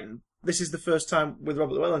Crichton, this is the first time with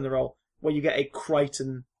Robert Llewellyn in the role where you get a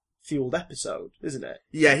Crichton-fueled episode, isn't it?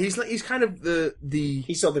 Yeah, he's kind of the...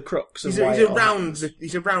 He's sort of the crux of He's why it all around happens.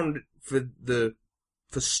 he's around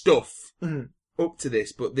for stuff Mhm. up to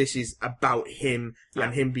this, but this is about him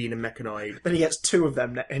and him being a mechanoid. Then he gets two of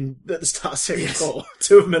them at the start of series Yes. 4.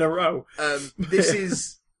 Two of them in a row. This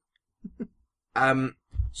is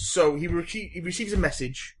so he receives a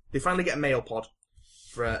message. They finally get a mail pod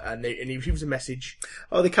and he receives a message.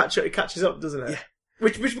 Oh, it catches up, doesn't it? Yeah.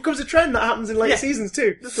 Which becomes a trend that happens in later Yeah. seasons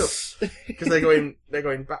too. Because they're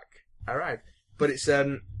going back. All right, but it's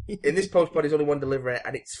in this post pod is only one delivery,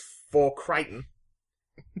 and it's for Crichton.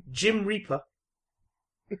 Jim Reaper,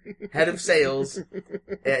 head of sales,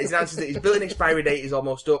 is announces that his billing expiry date is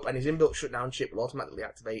almost up, and his inbuilt shutdown chip will automatically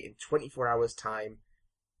activate in 24 hours' time,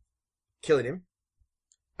 killing him,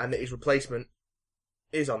 and that his replacement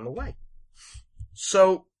is on the way.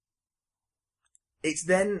 So it's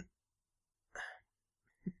then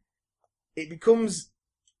it becomes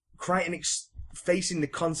Crichton facing the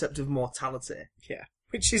concept of mortality. Yeah,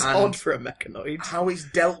 which is And odd for a mechanoid. How it's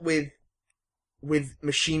dealt with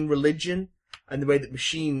machine religion and the way that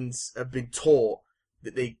machines have been taught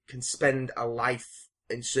that they can spend a life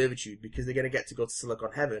in servitude because they're going to get to go to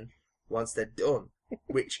Silicon Heaven once they're done,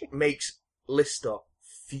 which makes Lister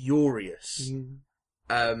furious.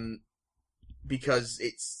 Because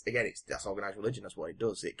that's organised religion, that's what it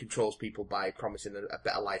does. It controls people by promising a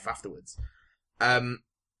better life afterwards.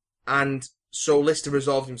 And so Lister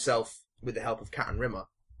resolves himself with the help of Cat and Rimmer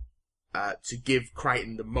to give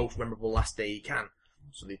Crichton the most memorable last day he can.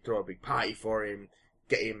 So they throw a big party for him,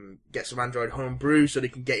 get some Android homebrew so they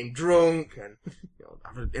can get him drunk, and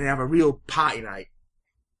they have a real party night.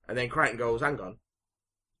 And then Crichton goes, hang on,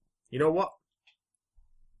 you know what?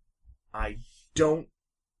 I don't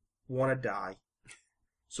want to die.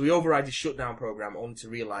 So he overrides his shutdown program only to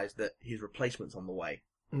realise that his replacement's on the way.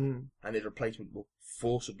 And his replacement will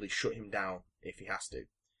forcibly shut him down if he has to.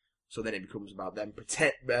 So then it becomes about them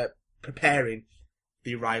preparing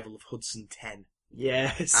the arrival of Hudson 10.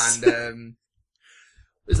 Yes. And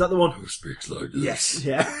is that the one who speaks like this? Yes.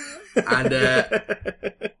 Yeah. And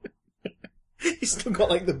he's still got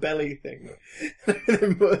like the belly thing,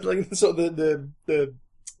 like sort of the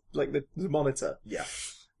monitor. Yeah.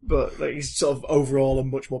 But like he's sort of overall a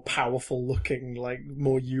much more powerful looking, like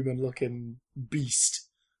more human looking beast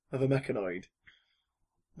of a mechanoid.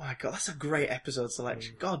 My God, that's a great episode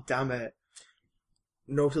selection. God damn it.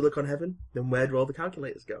 No Silicon Heaven? Then where do all the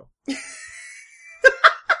calculators go?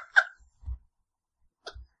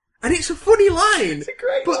 And it's a funny line. It's a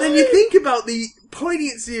great But then line. you think about the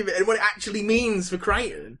poignancy of it and what it actually means for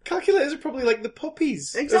Crichton. Calculators are probably like the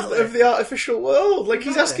puppies Exactly. of the artificial world. Like he's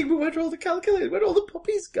Exactly. asking me where do all the calculators, where do all the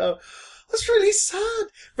puppies go? That's really sad.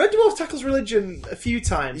 Red Dwarf tackles religion a few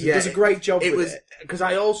times. Yeah, It does a great job It with was it. because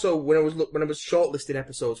I also when I was shortlisting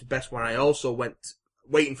episodes for Best One, I also went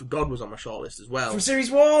Waiting for God was on my shortlist as well From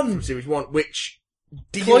Series 1! from Series 1, which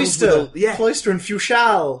deals Cloister! with yeah. Cloister and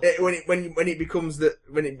Fuchal! When it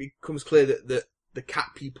becomes clear that the cat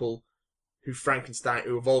people who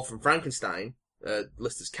evolved from Frankenstein,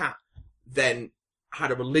 Lister's cat, then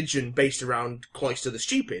had a religion based around Cloister the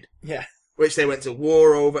Stupid, Yeah. which they went to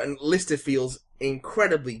war over, and Lister feels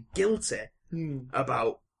incredibly guilty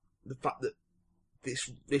about the fact that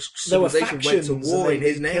this There were civilization went factions to war and in they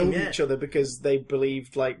his name, killed yeah. each other because they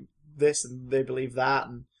believed like this and they believed that,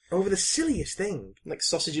 and over the silliest thing. like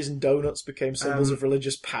sausages and donuts became symbols of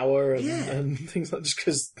religious power and, yeah. and things like just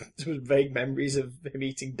because there was vague memories of him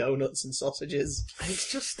eating donuts and sausages. And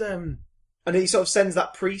it's just And he sort of sends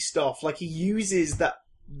that priest off, like he uses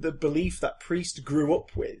the belief that priest grew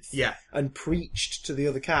up with yeah. and preached to the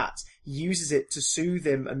other cats, uses it to soothe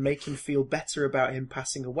him and make him feel better about him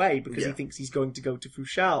passing away because he Yeah. thinks he's going to go to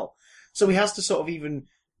Fuchal. So he has to sort of even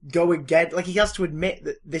go again, like he has to admit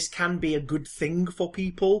that this can be a good thing for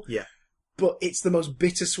people. Yeah. But it's the most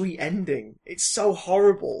bittersweet ending. It's so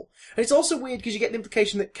horrible. And it's also weird because you get the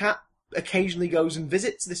implication that Cat occasionally goes and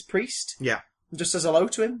visits this priest. Yeah. And just says hello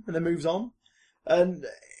to him and then moves on. And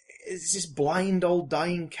it's this blind old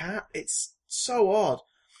dying cat. It's so odd.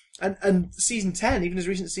 And season 10, even as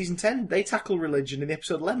recent as season 10, they tackle religion in the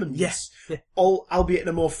episode Lemons. Yes. Yeah. Albeit in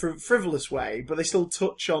a more frivolous way, but they still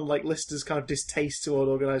touch on like Lister's kind of distaste toward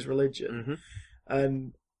organised religion.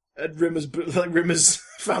 And Rimmer's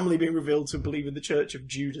family being revealed to believe in the Church of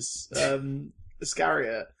Judas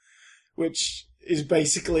Iscariot, which is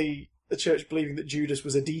basically the church believing that Judas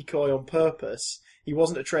was a decoy on purpose. He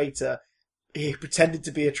wasn't a traitor. He pretended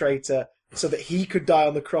to be a traitor so that he could die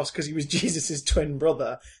on the cross because he was Jesus' twin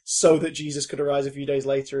brother, so that Jesus could arise a few days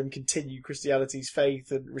later and continue Christianity's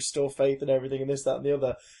faith and restore faith and everything and this, that and the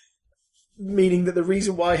other. Meaning that the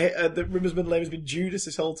reason why that Rimmer's middle name has been Judas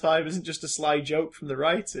this whole time isn't just a sly joke from the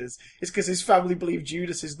writers. It's because his family believe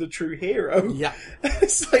Judas is the true hero. Yeah.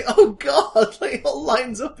 It's like, oh god, like it all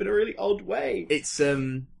lines up in a really odd way. It's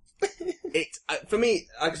for me,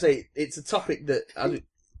 like I say, it's a topic that,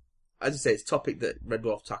 as I say, it's a topic that Red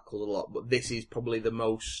Dwarf tackled a lot, but this is probably the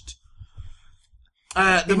most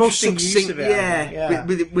succinct,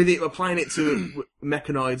 with it applying it to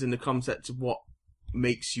mechanoids and the concept of what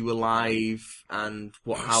makes you alive and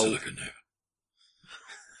how.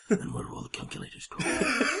 And what are all the calculators called?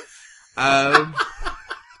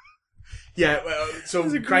 Yeah, well, so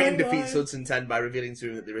Crichton defeats Hudson 10 by revealing to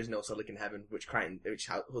him that there is no Silicon Heaven, which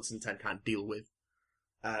Hudson 10 can't deal with,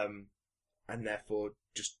 and therefore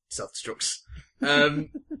just self-destructs.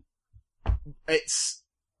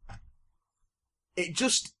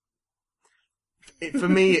 For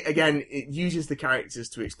me, again, it uses the characters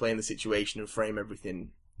to explain the situation and frame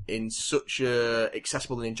everything in such a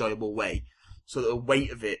accessible and enjoyable way, so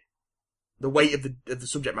that the weight of the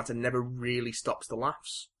subject matter never really stops the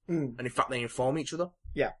laughs. And in fact, they inform each other.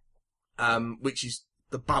 Yeah. Which is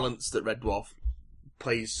the balance that Red Dwarf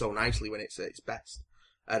plays so nicely when it's at its best.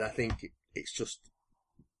 And I think it's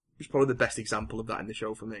probably the best example of that in the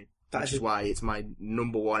show for me. Which is why it's my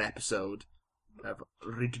number one episode of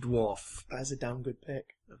Red Dwarf. That is a damn good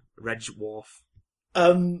pick. Red Dwarf.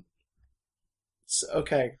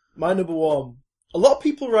 Okay, my number one. A lot of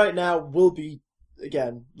people right now will be,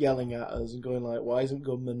 again, yelling at us and going like, why isn't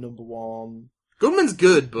Gunman number one? Gunman's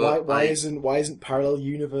good, but why isn't Parallel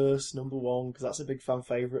Universe number one? Because that's a big fan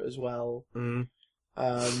favourite as well.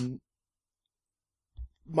 My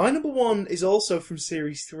number one is also from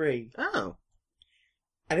Series 3. Oh.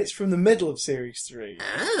 And it's from the middle of Series 3.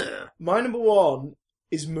 Oh. My number one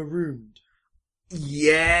is Marooned.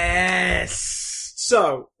 Yes!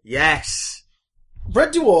 So. Yes!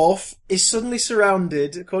 Red Dwarf is suddenly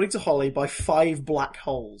surrounded, according to Holly, by 5 black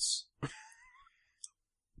holes.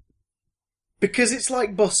 Because it's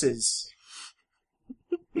like buses.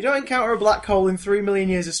 You don't encounter a black hole in 3 million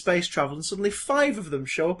years of space travel and suddenly 5 of them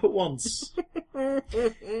show up at once.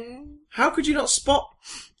 How could you not spot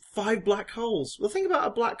 5 black holes? Well, the thing about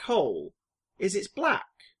a black hole is it's black.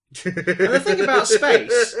 And the thing about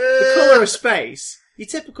space, the colour of space, your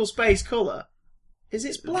typical space colour, is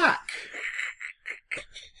it's black.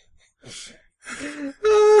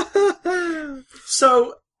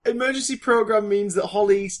 So, emergency program means that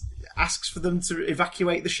Holly asks for them to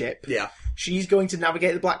evacuate the ship. Yeah. She's going to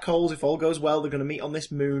navigate the black holes. If all goes well, they're going to meet on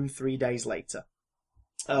this moon 3 days later.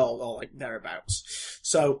 Or like thereabouts.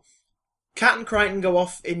 So, Kat and Crichton go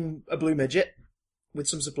off in a Blue Midget with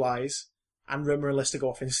some supplies, and Rimmer and Lister go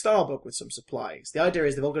off in Starbug with some supplies. The idea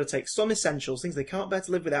is they've all got to take some essentials, things they can't bear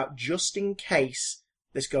to live without, just in case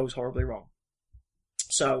this goes horribly wrong.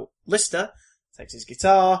 So, Lister takes his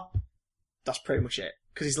guitar. That's pretty much it.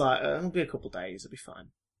 Because he's like, it'll be a couple of days, it'll be fine.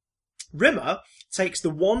 Rimmer takes the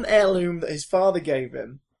one heirloom that his father gave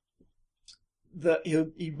him that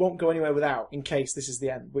he won't go anywhere without in case this is the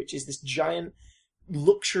end, which is this giant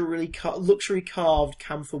luxury carved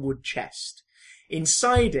camphor wood chest.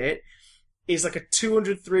 Inside it is like a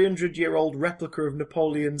 200, 300-year-old replica of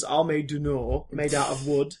Napoleon's Armée du Nord made out of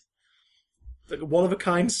wood. Like a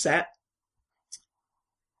one-of-a-kind set.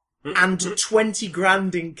 And 20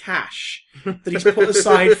 grand in cash that he's put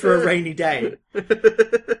aside for a rainy day.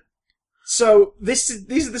 So these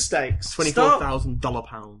are the stakes. $24,000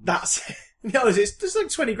 pounds. That's it. No, it's like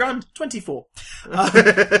 20 grand. 24.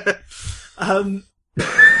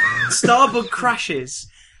 Starbug crashes.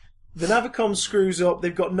 The Navicom screws up.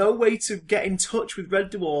 They've got no way to get in touch with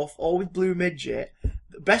Red Dwarf or with Blue Midget.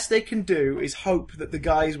 The best they can do is hope that the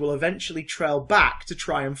guys will eventually trail back to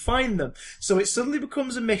try and find them. So it suddenly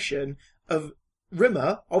becomes a mission of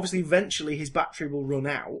Rimmer. Obviously, eventually his battery will run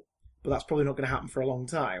out, but that's probably not going to happen for a long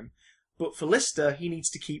time. But for Lister, he needs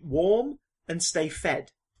to keep warm and stay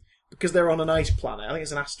fed because they're on an ice planet. I think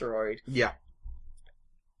it's an asteroid. Yeah.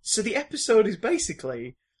 So the episode is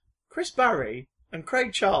basically Chris Barry and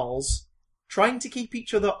Craig Charles trying to keep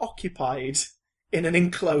each other occupied in an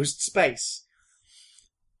enclosed space.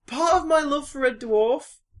 Part of my love for Red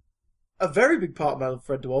Dwarf, a very big part of my love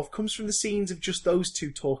for Red Dwarf, comes from the scenes of just those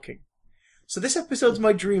two talking. So this episode's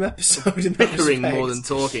my dream episode in that Bickering respect. more than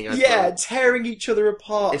talking. Tearing each other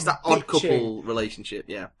apart. It's that odd couple relationship,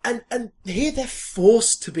 yeah. And here they're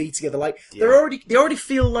forced to be together. Like they already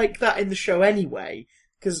feel like that in the show anyway,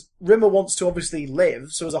 because Rimmer wants to obviously live.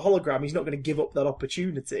 So as a hologram, he's not going to give up that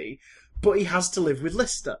opportunity, but he has to live with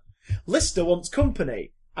Lister. Lister wants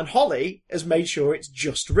company, and Holly has made sure it's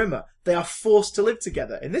just Rimmer. They are forced to live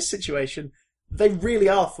together. In this situation, they really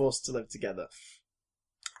are forced to live together.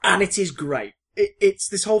 And it is great. It's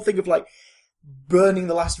this whole thing of like burning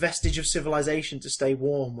the last vestige of civilization to stay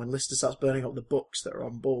warm when Lister starts burning up the books that are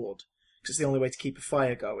on board, because it's the only way to keep a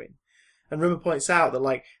fire going. And Rimmer points out that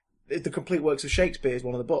like the complete works of Shakespeare is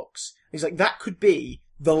one of the books. He's like, that could be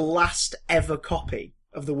the last ever copy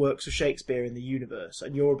of the works of Shakespeare in the universe,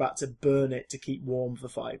 and you're about to burn it to keep warm for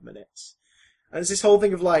 5 minutes. And it's this whole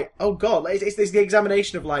thing of like, oh god, it's the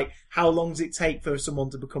examination of like, how long does it take for someone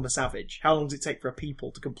to become a savage? How long does it take for a people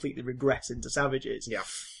to completely regress into savages? Yeah.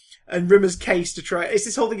 And Rimmer's case to try, it's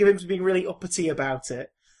this whole thing of him being really uppity about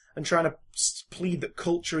it, and trying to plead that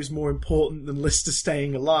culture is more important than Lister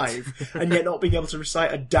staying alive, and yet not being able to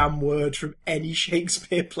recite a damn word from any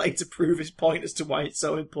Shakespeare play to prove his point as to why it's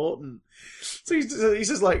so important. So he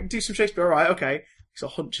says like, do some Shakespeare, alright, okay. He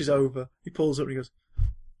sort of hunches over, he pulls up and he goes,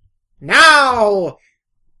 now!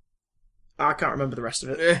 I can't remember the rest of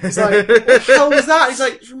it. He's like, what the hell was that? He's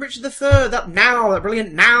like, it's from Richard III, that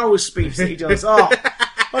brilliant now speech that he does. Oh,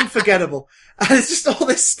 unforgettable. And it's just all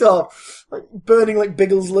this stuff. Like, burning like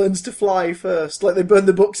Biggles Learns to Fly first. Like, they burn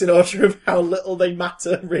the books in order of how little they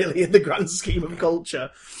matter, really, in the grand scheme of culture.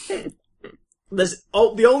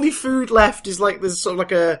 The only food left is like, there's sort of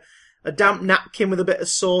like a damp napkin with a bit of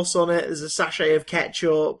sauce on it. There's a sachet of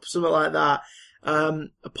ketchup, something like that.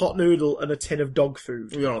 A pot noodle and a tin of dog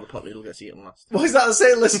food. We all know the pot noodle gets eaten last. What is that to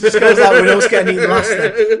say? Listen, just goes out when else getting eaten last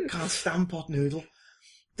then. Can't stand pot noodle.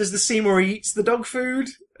 There's the scene where he eats the dog food,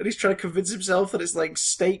 and he's trying to convince himself that it's like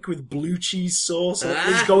steak with blue cheese sauce, and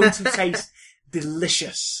it's going to taste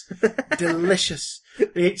delicious. Delicious.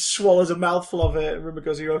 He swallows a mouthful of it, and Rimmer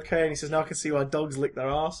goes, are you okay? And he says, now I can see why dogs lick their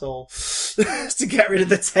arsehole. To get rid of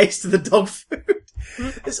the taste of the dog food.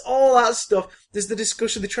 There's all that stuff. There's the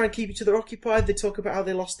discussion. They try and keep each other occupied. They talk about how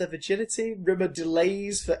they lost their virginity. Rimmer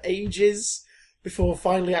delays for ages before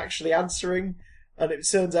finally actually answering. And it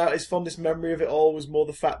turns out his fondest memory of it all was more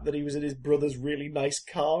the fact that he was in his brother's really nice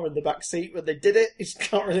car in the back seat when they did it. He just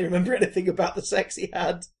can't really remember anything about the sex he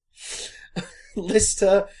had.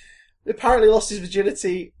 Lister apparently lost his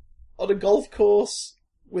virginity on a golf course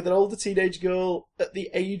with an older teenage girl at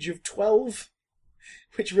the age of 12.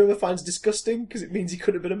 Which Rimmer finds disgusting, because it means he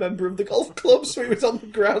could have been a member of the golf club, so he was on the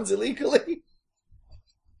grounds illegally.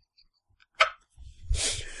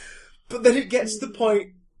 But then it gets to the point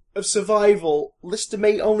of survival. Lister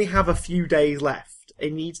may only have a few days left. He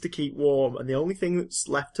needs to keep warm, and the only thing that's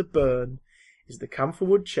left to burn is the camphor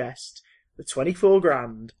wood chest, the 24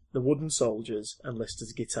 grand, the wooden soldiers, and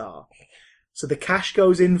Lister's guitar. So the cash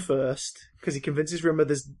goes in first, because he convinces Rimmer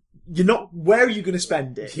where are you going to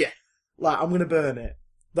spend it? Yeah. Like, I'm going to burn it.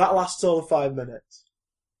 That lasts all of 5 minutes.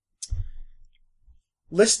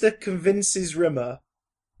 Lister convinces Rimmer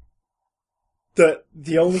that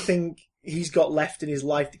the only thing he's got left in his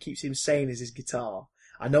life that keeps him sane is his guitar.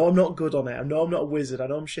 I know I'm not good on it. I know I'm not a wizard. I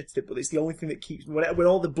know I'm shit at it, but it's the only thing that keeps... When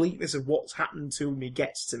all the bleakness of what's happened to me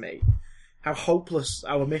gets to me, how hopeless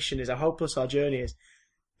our mission is, how hopeless our journey is,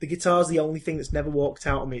 the guitar's the only thing that's never walked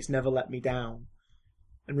out on me. It's never let me down.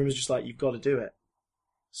 And Rimmer's just like, you've got to do it.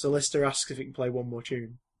 So Lister asks if he can play one more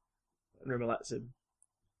tune, and Rimmer lets him,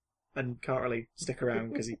 and can't really stick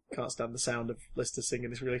around because he can't stand the sound of Lister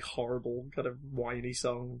singing this really horrible kind of whiny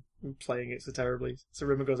song and playing it so terribly. So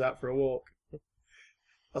Rimmer goes out for a walk.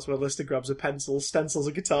 That's when Lister grabs a pencil, stencils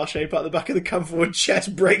a guitar shape out the back of the camphorwood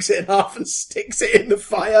chest, breaks it in half and sticks it in the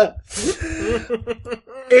fire.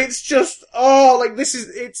 It's just,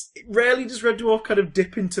 it rarely does Red Dwarf kind of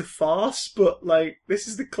dip into farce, but like, this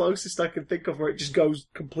is the closest I can think of where it just goes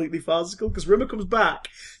completely farcical, because Rimmer comes back,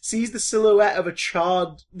 sees the silhouette of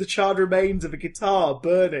the charred remains of a guitar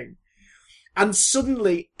burning, and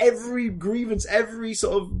suddenly every grievance, every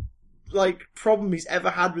sort of like problem he's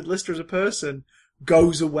ever had with Lister as a person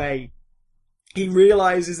goes away. He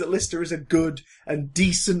realises that Lister is a good and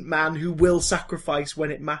decent man who will sacrifice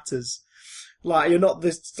when it matters. Like, you're not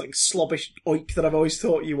this like slobbish oik that I've always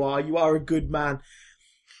thought you are. You are a good man.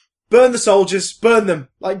 Burn the soldiers. Burn them.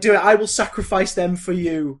 Like, do it. I will sacrifice them for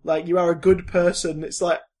you. Like, you are a good person. It's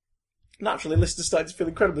like, Naturally, Lister starts to feel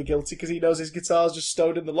incredibly guilty because he knows his guitar's just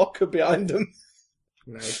stowed in the locker behind him.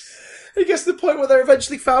 Nice. He gets to the point where they're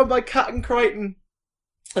eventually found by Cat and Crichton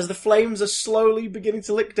as the flames are slowly beginning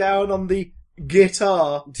to lick down on the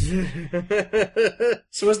guitar.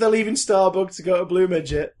 So as they're leaving Starbug to go to Blue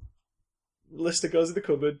Midget, Lister goes in the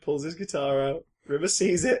cupboard, pulls his guitar out. Rimmer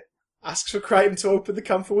sees it, asks for Crichton to open the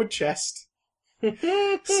camphorwood chest,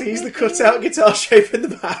 sees the cut-out guitar shape in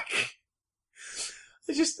the back.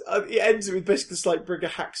 It ends with basically this like bring a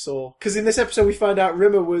hacksaw. Because in this episode we find out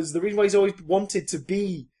Rimmer was, the reason why he's always wanted to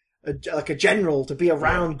be a general, to be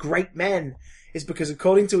around great men, is because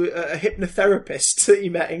according to a hypnotherapist that he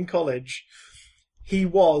met in college, he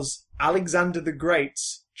was Alexander the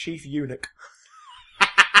Great's chief eunuch.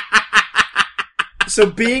 So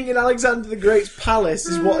being in Alexander the Great's palace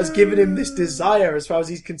is what has given him this desire, as far as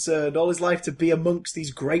he's concerned, all his life to be amongst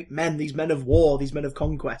these great men, these men of war, these men of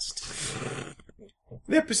conquest.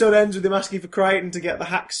 The episode ends with him asking for Crichton to get the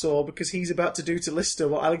hacksaw because he's about to do to Lister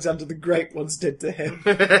what Alexander the Great once did to him.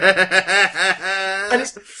 And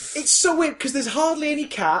it's so weird because there's hardly any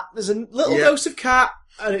Cat. There's a little dose of Cat,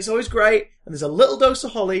 and it's always great. And there's a little dose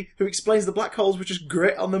of Holly, who explains the black holes were just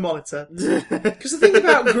grit on the monitor. Because the thing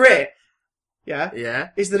about grit,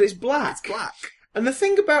 is that it's black. It's black. And the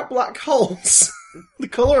thing about black holes, the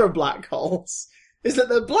colour of black holes, is that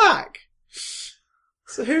they're black.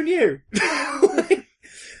 So who knew?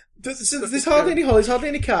 There's hardly any Holly, there's hardly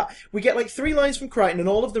any Cat. We get like 3 lines from Crichton, and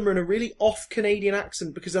all of them are in a really off-Canadian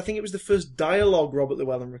accent, because I think it was the first dialogue Robert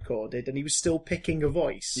Llewellyn recorded, and he was still picking a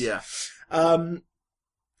voice. Yeah.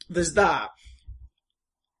 There's that.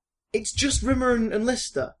 It's just Rimmer and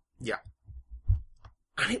Lister. Yeah.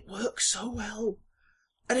 And it works so well.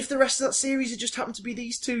 And if the rest of that series had just happened to be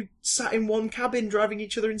these two sat in one cabin driving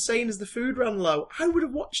each other insane as the food ran low, I would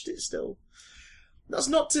have watched it still. That's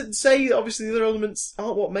not to say that obviously the other elements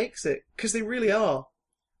aren't what makes it, because they really are.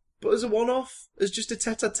 But as a one-off, as just a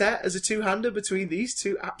tete-a-tete, as a two-hander between these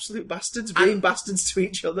two absolute bastards being bastards to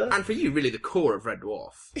each other. And for you, really, the core of Red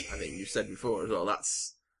Dwarf, I think you've said before as well,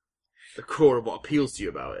 that's the core of what appeals to you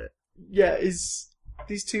about it. Yeah, is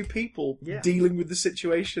these two people dealing with the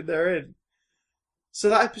situation they're in. So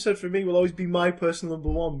that episode for me will always be my personal number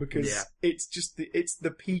one, because it's just it's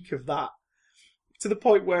the peak of that. To the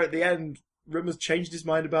point where at the end, Rimmer's changed his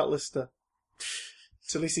mind about Lister.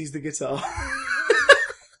 Till he sees the guitar.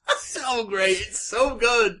 So great, it's so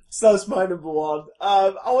good. So that's my number one.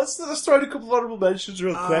 Let's throw in a couple of honourable mentions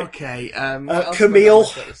real quick. Okay, Camille.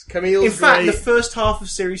 Camille's in fact, great. the first half of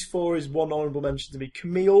Series 4 is one honourable mention to me.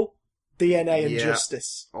 Camille, DNA and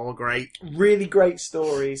Justice. All great. Really great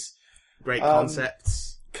stories. Great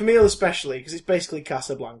concepts. Camille especially, because it's basically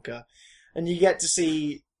Casablanca. And you get to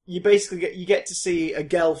see... You get to see a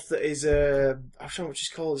Gelf that is I don't know what she's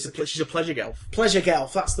called. She's a pleasure Gelf. Pleasure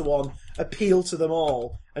Gelf, that's the one. Appeal to them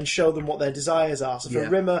all and show them what their desires are. So for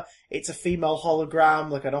Rimmer, it's a female hologram,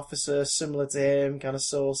 like an officer similar to him, kind of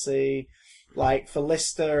saucy. Like for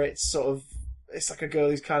Lister, it's like a girl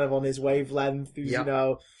who's kind of on his wavelength, who's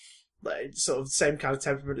like, sort of the same kind of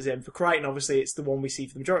temperament as him. For Crichton, obviously, it's the one we see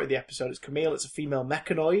for the majority of the episode. It's Camille. It's a female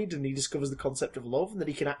mechanoid, and he discovers the concept of love and that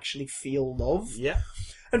he can actually feel love. Yeah.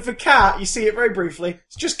 And for Cat, you see it very briefly.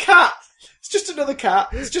 It's just Cat. It's just another cat.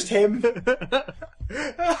 It's just him.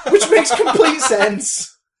 Which makes complete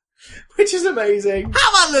sense. Which is amazing. How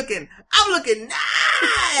am I looking? I'm looking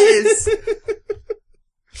nice!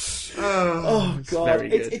 Oh God!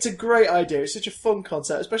 It's a great idea. It's such a fun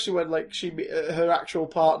concept, especially when like her actual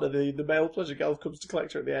partner, the male pleasure girl, comes to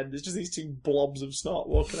collect her at the end. It's just these two blobs of snot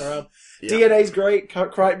walking around. Yeah. DNA's great.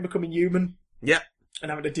 Crichton becoming human. Yeah. And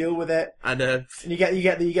having to deal with it. And you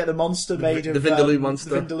get the monster made of the Vindaloo monster,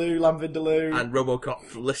 the Vindaloo, Lamb Vindaloo, and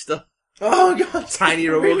RoboCop Lister. Oh God! Tiny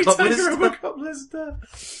RoboCop Lister. RoboCop Lister.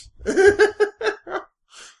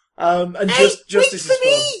 And Justice is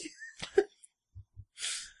fun.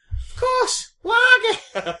 Of course,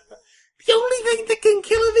 Lager. The only thing that can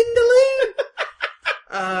kill a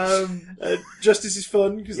Vindaloo. Justice is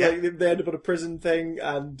fun because they end up on a prison thing,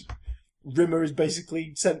 and Rimmer is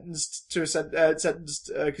basically sentenced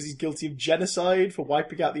because he's guilty of genocide for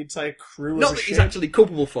wiping out the entire crew. Not that he's actually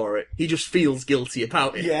culpable for it; he just feels guilty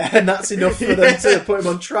about it. Yeah, and that's enough for them to put him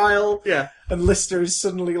on trial. Yeah, and Lister is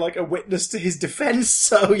suddenly like a witness to his defence,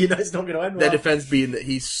 so it's not going to end well. Their defence being that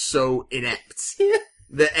he's so inept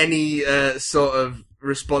that any sort of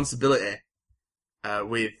responsibility for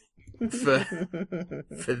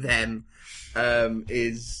them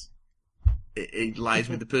is. It lies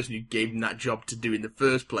with the person who gave him that job to do in the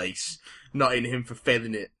first place, not in him for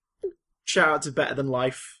failing it. Shout out to Better Than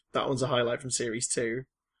Life. That one's a highlight from Series 2.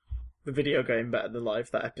 The video game Better Than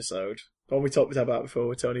Life, that episode. The one we talked about before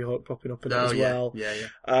with Tony Hawk popping up in it as well. Yeah.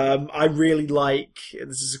 I really like,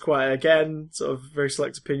 this is again, sort of very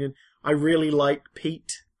select opinion, I really like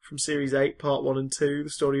Pete from Series 8, Part 1 and 2, the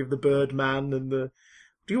story of the Birdman and the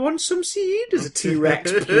do you want some seed? As a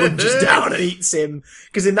T-Rex plunges down and eats him.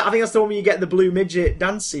 Because in that, I think that's the one where you get the blue midget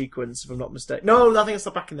dance sequence, if I'm not mistaken. No, I think it's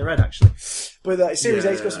the Back in the Red, actually. But Series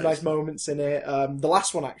 8's got some nice moments in it. The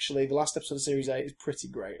last one, actually, the last episode of Series 8 is pretty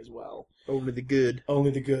great as well. Only the good.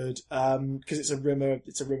 Because it's a Rimmer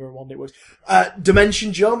one, it works.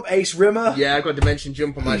 Dimension Jump, Ace Rimmer. Yeah, I've got Dimension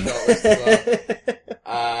Jump on my shortlist as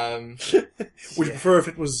well. Would you prefer if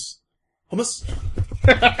it was hummus?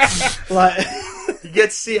 Like... You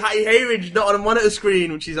get to see Hattie Hayridge not on a monitor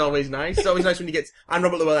screen, which is always nice. It's always nice when you get... And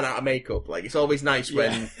Robert Llewellyn out of makeup. Like, it's always nice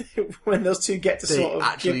when... when those two get to sort of...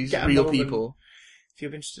 actually get real people. If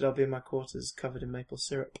you're interested, I'll be in my quarters covered in maple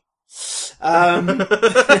syrup. What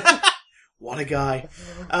a guy.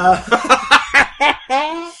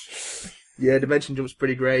 Yeah, Dimension Jump's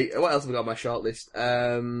pretty great. What else have I got on my shortlist?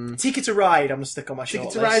 Ticket to Ride, I'm going to stick on my shortlist.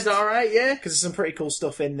 Ticket to Ride's alright, yeah. Because there's some pretty cool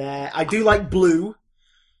stuff in there. I do like Blue.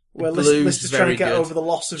 Where Blue's Lister's trying to get over the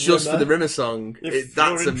loss of just Rimmer. for the Rimmer song. If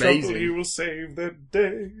that's you're in amazing. Trouble, he will save the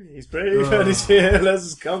day. He's brave and he's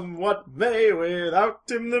fearless, come what may. Without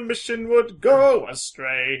him the mission would go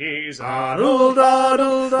astray. He's Arnold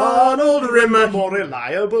Rimmer, more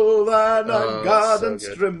reliable than a garden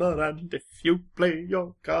strimmer. And if you play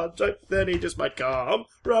your cards right, then he just might come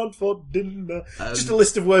round for dinner. Just a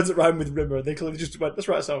list of words that rhyme with Rimmer, and they clearly just went, let's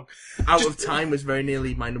write a song. Out of Time was very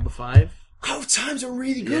nearly my number 5. Out of Time's a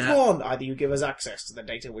really good one. Either you give us access to the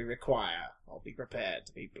data we require, or be prepared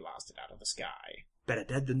to be blasted out of the sky. Better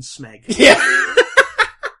dead than Smeg. Yeah.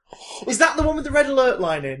 Is that the one with the Red Alert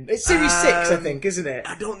line in? It's Series 6, I think, isn't it?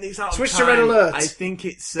 I don't think it's Out of Switch Time. to Red Alert. I think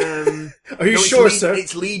it's... Are you sure, sir?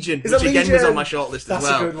 It's Legion, Is which that again Legion? was on my shortlist That's as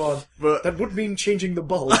well. a good one. But that would mean changing the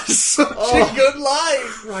bulb. Such a good line!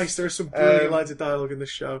 Christ, there are some brilliant lines of dialogue in this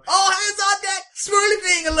show. Oh, hands on deck! Swirly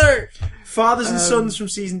thing alert! Fathers and Sons from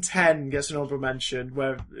season 10 gets an honourable mention,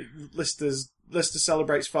 where Lister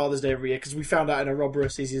celebrates Father's Day every year, because we found out in a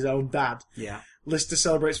Ouroboros he's his own dad. Yeah. Lister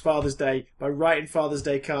celebrates Father's Day by writing Father's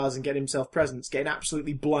Day cards and getting himself presents, getting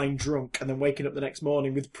absolutely blind drunk, and then waking up the next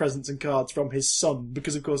morning with presents and cards from his son,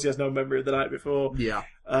 because of course he has no memory of the night before. Yeah.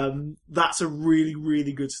 That's a really,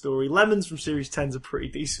 really good story. Lemons from Series 10's a pretty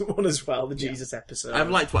decent one as well, the Jesus episode. I've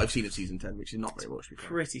liked what I've seen of Season 10, which is not very much.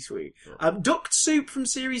 Pretty sweet. Ducked Soup from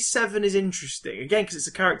Series 7 is interesting, again, because it's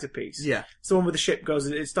a character piece. Yeah. It's the one where the ship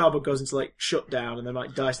Starbuck goes into, like, shutdown, and then,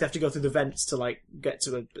 like, dies. They have to go through the vents to, like, get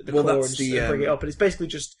to the core and bring it up. And it's basically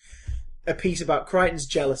just a piece about Crichton's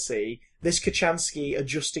jealousy, this Kachansky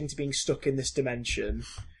adjusting to being stuck in this dimension,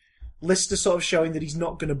 Lister sort of showing that he's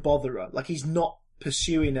not going to bother her. Like, he's not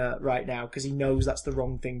pursuing her right now because he knows that's the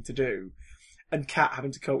wrong thing to do. And Kat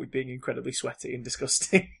having to cope with being incredibly sweaty and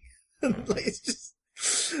disgusting. Like, it's just...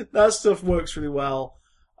 That stuff works really well.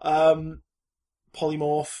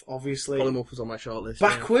 Polymorph, obviously. Polymorph was on my shortlist.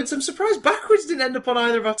 Backwards? Yeah. I'm surprised Backwards didn't end up on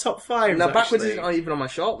either of our top 5. No, Backwards isn't even on my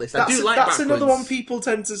shortlist. I do like That's Backwards. another one people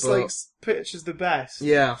tend to like pitch as the best.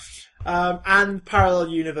 Yeah. And Parallel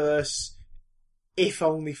Universe, if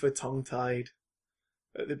only for Tongue Tied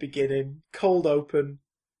at the beginning. Cold open.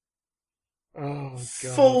 Oh,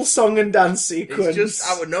 God. Full song and dance sequence. It's just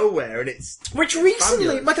out of nowhere, and it's... Which recently,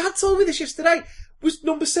 fabulous. My dad told me this yesterday, was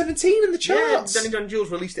number 17 in the charts. Yeah, Danny John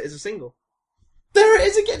Jules released it as a single. There it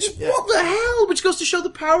is again. Just what the hell? Which goes to show the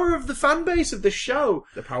power of the fan base of this show.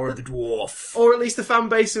 The power of the dwarf. Or at least the fan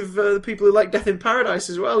base of the people who like Death in Paradise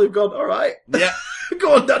as well, who've gone, alright. Yeah.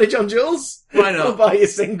 Go on, Danny John Jules. Why not? We'll buy you a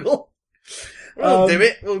single. We'll do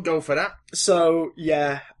it. We'll go for that. So,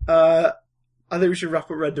 yeah. I think we should wrap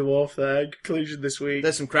up Red Dwarf there. Conclusion this week.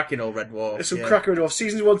 There's some cracking old Red Dwarf. There's some cracking Red Dwarf.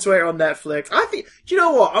 Seasons 1 to 8 are on Netflix. I think, do you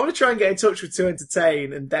know what? I'm going to try and get in touch with 2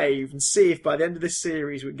 Entertain and Dave and see if by the end of this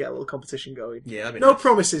series we can get a little competition going. Yeah, that'd be no nice.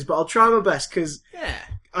 promises, but I'll try my best because yeah.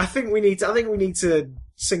 I think we need to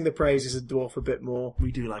sing the praises of Dwarf a bit more.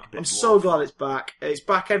 We do like a bit I'm of Dwarf. so glad it's back. It's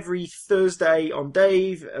back every Thursday on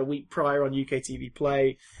Dave, a week prior on UK TV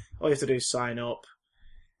Play. All you have to do is sign up.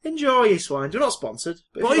 Enjoy your swines. We're not sponsored.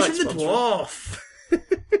 But Boys like and the Dwarf.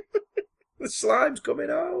 The slime's coming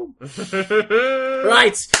home.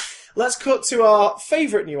 Right. Let's cut to our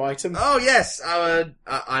favourite new item. Oh yes, I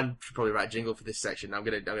should probably write a jingle for this section. I'm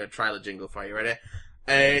gonna trial a jingle for you. Ready?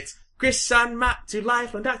 It's Chris and Matt, 2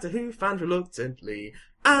 lifelong Doctor Who fans reluctantly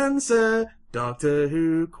answer Doctor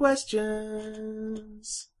Who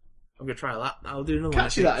questions. I'm gonna try that. I'll do another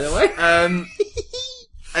Catch one. you that in a way.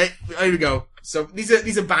 Here we go. So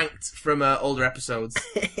these are banked from older episodes.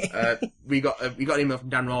 We got an email from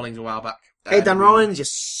Dan Rawlings a while back. Hey Dan Rawlings, you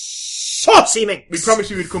Saucy Minx! We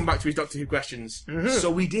promised we would come back to his Doctor Who questions, Mhm.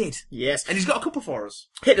 so we did. Yes. And he's got a couple for us.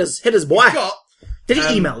 Hit us, boy. He's got, Did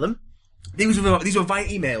he email them? these were via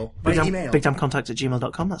email.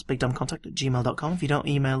 BigDamnContact@gmail.com. That's BigDamnContact@gmail.com. If you don't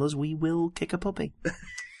email us, we will kick a puppy.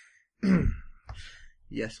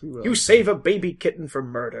 Yes, we will. You save a baby kitten from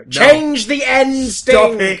murder. No. Change the end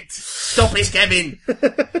sting! Stop it, Kevin!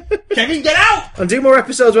 Kevin, get out! And do more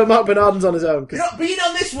episodes where Mark Bernardin's on his own. You're not being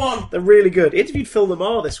on this one! They're really good. He interviewed Phil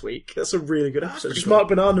Lamar this week. That's a really good episode. Just Mark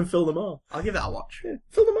Bernardin and Phil Lamar. I'll give that a watch. Yeah.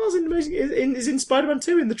 Phil Lamar's is in Spider-Man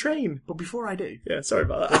 2 in the train. But before I do... Yeah, sorry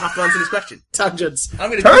about We'll that. have to answer this question. Tangents.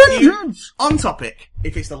 I'm going to do you on topic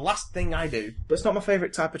if it's the last thing I do. But it's not my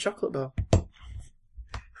favourite type of chocolate bar.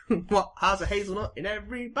 What has a hazelnut in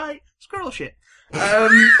every bite? Squirrel shit.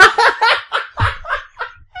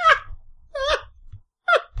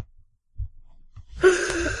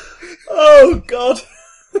 Oh, God.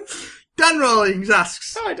 Dan Rawlings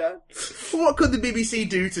asks, Hi, Dan. what could the BBC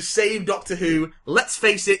do to save Doctor Who? Let's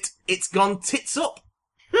face it, it's gone tits up.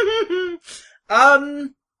 Kill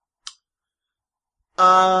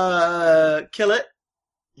it.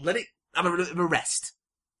 Let it have a bit of a rest.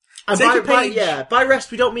 And Take a page. by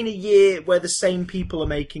rest we don't mean a year where the same people are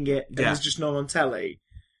making it and Yeah. there's just no one on telly.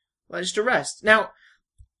 Like, just a rest. Now,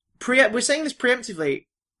 we're saying this preemptively.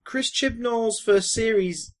 Chris Chibnall's first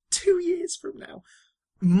series, 2 years from now,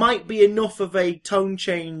 might be enough of a tone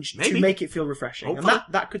change Maybe. to make it feel refreshing. Hopefully. And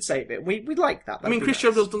that could save it. We'd like that. I mean, That'd be Chris nice.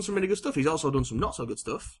 Chibnall's done some really good stuff. He's also done some not so good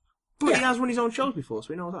stuff. But Yeah. he has run his own shows before,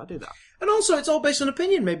 so he knows how to do that. And also, it's all based on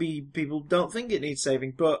opinion. Maybe people don't think it needs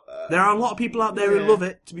saving, but... There are a lot of people out there yeah. who love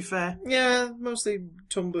it, to be fair. Yeah, mostly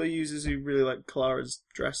Tumblr users who really like Clara's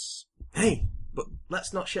dress. Hey, but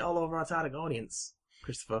let's not shit all over our target audience,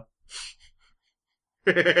 Christopher.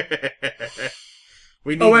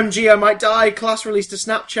 We need, OMG, I might die. Class released a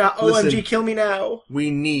Snapchat. Listen. OMG, kill me now. we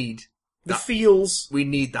need The that, feels. we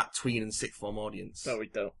need that tween and sixth form audience. No, we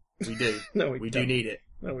don't. We do. No, we We don't. do need it.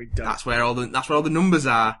 No, we don't. That's where all the numbers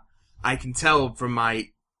are. I can tell from my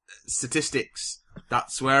statistics.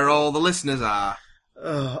 That's where all the listeners are.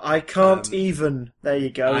 I can't even. There you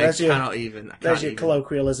go. I There's your can't even.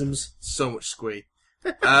 colloquialisms. So much squee.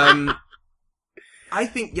 I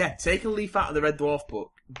think, yeah, take a leaf out of the Red Dwarf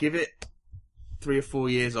book, give it 3 or 4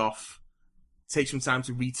 years off, take some time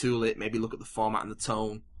to retool it, maybe look at the format and the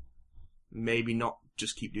tone, maybe not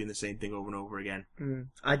just keep doing the same thing over and over again.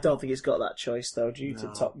 I don't think it's got that choice though, due to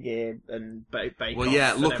No. Top Gear and Bake Well, Off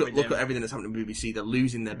yeah, and look everything. at everything that's happening with BBC. They're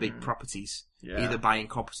losing their big properties, Yeah. either by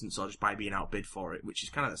incompetence or just by being outbid for it, which is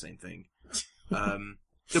kind of the same thing.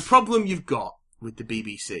 The problem you've got with the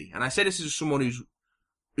BBC, and I say this as someone who's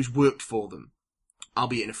worked for them,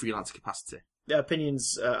 albeit in a freelancer capacity. The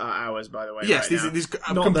opinions are ours, by the way. Yes, right these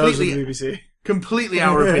now. Not those of the BBC. completely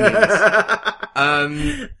our opinions.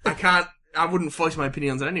 I wouldn't voice my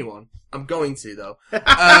opinions on anyone. I'm going to, though.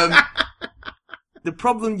 The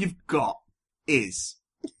problem you've got is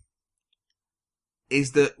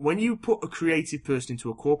that when you put a creative person into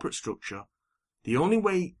a corporate structure, the only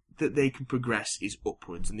way that they can progress is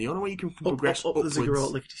upwards, and the only way you can progress up upwards... the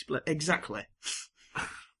ziggurat lickety split. Exactly.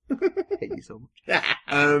 I hate you so much.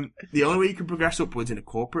 The only way you can progress upwards in a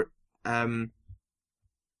corporate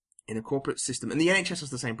system, and the NHS has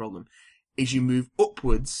the same problem, is you move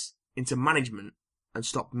upwards into management and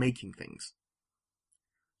stop making things.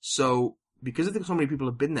 So, because I think so many people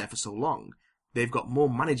have been there for so long, they've got more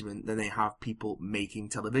management than they have people making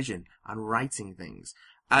television and writing things.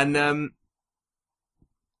 And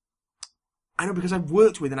I know because I've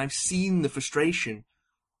worked with and I've seen the frustration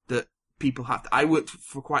that people have. I worked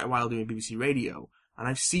for quite a while doing BBC Radio, and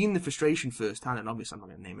I've seen the frustration firsthand, and obviously I'm not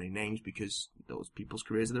going to name any names because those people's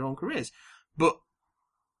careers are their own careers. But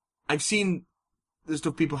I've seen the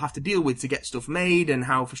stuff people have to deal with to get stuff made and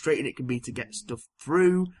how frustrating it can be to get stuff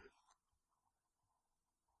through.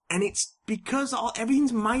 And it's because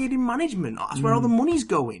everything's mired in management. That's where all the money's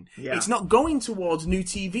going. Yeah. It's not going towards new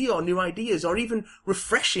TV or new ideas or even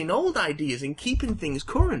refreshing old ideas and keeping things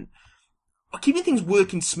current. Or keeping things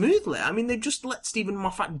working smoothly. I mean, they've just let Stephen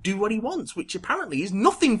Moffat do what he wants, which apparently is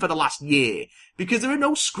nothing for the last year, because there are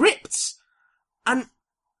no scripts. And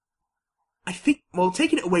I think, well,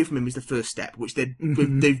 taking it away from him is the first step, which they've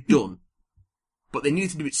done. But they need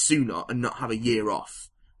to do it sooner and not have a year off.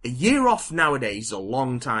 A year off nowadays is a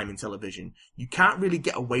long time in television. You can't really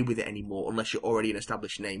get away with it anymore unless you're already an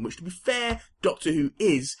established name, which, to be fair, Doctor Who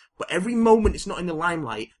is, but every moment it's not in the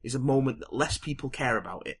limelight is a moment that less people care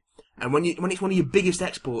about it. And when it's one of your biggest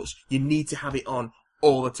exports, you need to have it on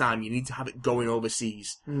all the time. You need to have it going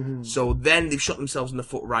overseas. So then they've shot themselves in the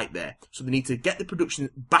foot right there. So they need to get the production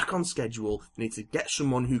back on schedule. They need to get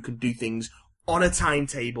someone who can do things on a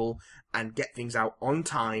timetable and get things out on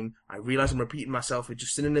time. I realise I'm repeating myself with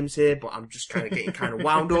just synonyms here, but I'm just kind of getting kind of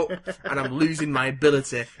wound up, and I'm losing my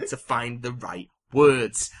ability to find the right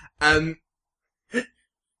words.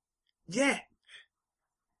 Yeah.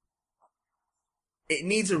 It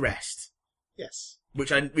needs a rest. Yes.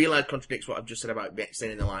 Which I realise contradicts what I've just said about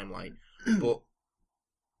staying in the limelight. But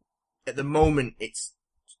at the moment, it's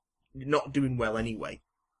not doing well anyway.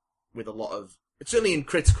 With a lot of... It's certainly in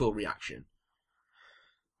critical reaction.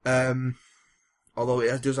 Although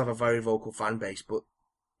it does have a very vocal fan base, but,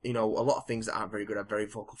 you know, a lot of things that aren't very good have very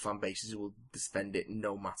vocal fan bases who will defend it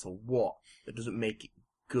no matter what. That doesn't make it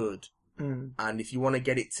good. Mm. And if you want to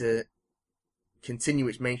get it to continue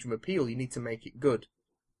its mainstream appeal, you need to make it good.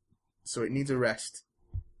 So it needs a rest.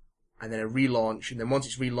 And then a relaunch, and then once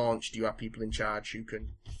it's relaunched, you have people in charge who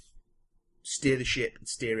can steer the ship and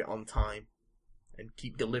steer it on time and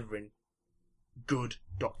keep delivering good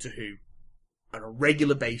Doctor Who on a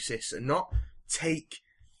regular basis and not take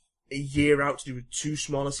a year out to do 2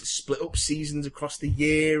 smaller, split up seasons across the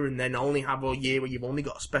year and then only have a year where you've only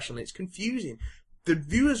got a special, and it's confusing. The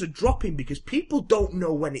viewers are dropping because people don't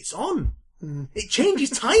know when it's on. It changes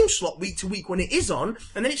time slot week to week when it is on,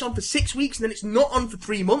 and then it's on for 6 weeks, and then it's not on for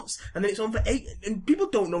 3 months, and then it's on for 8, and people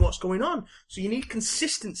don't know what's going on. So you need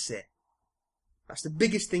consistency. That's the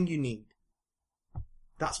biggest thing you need.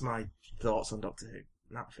 That's my thoughts on Doctor Who.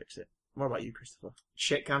 And that'll fix it. What about you, Christopher?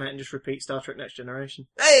 Shit can it and just repeat Star Trek Next Generation.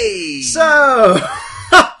 Hey! So...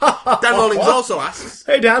 Dan Rawlings also asks,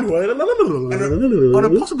 Hey Dan. on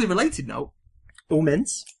a possibly related note,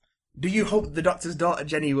 Mince. do you hope the Doctor's daughter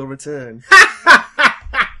Jenny will return?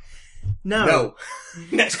 No.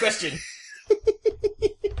 Next question.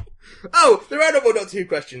 Oh, there are no more Doctor Who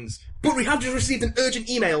questions. But we have just received an urgent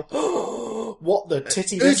email. What the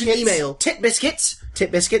titty Urgent biscuits? email. Tit biscuits.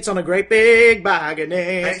 Tit biscuits on a great big bag of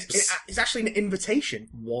And nips. it's actually an invitation.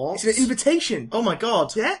 What? It's an invitation. Oh my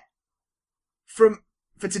god. Yeah? For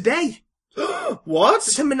today. What?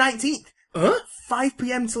 September 19th. Huh? 5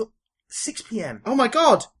 p.m. till 6 p.m. Oh my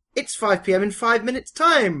god. It's 5 p.m. in 5 minutes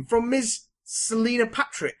time. From Ms. Selena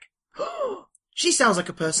Patrick. She sounds like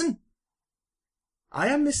a person. I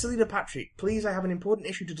am Miss Selena Patrick. Please, I have an important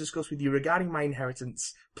issue to discuss with you regarding my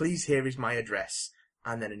inheritance. Please, here is my address.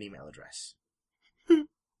 And then an email address.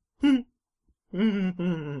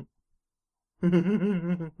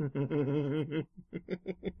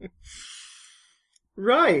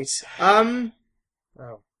 Right. Oh.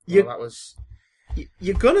 Well, You- that was...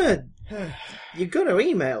 You're gonna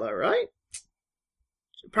email her, right?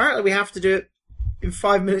 Apparently we have to do it in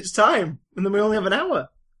 5 minutes time, and then we only have an hour.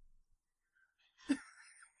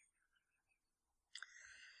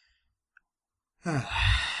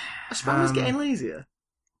 Spam's getting lazier.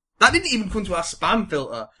 That didn't even come to our spam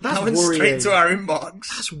filter. That's that went worrying. straight to our inbox.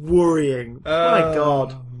 That's worrying. Oh my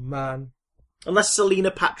god. Man. Unless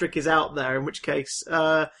Selena Patrick is out there, in which case, give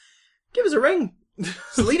us a ring.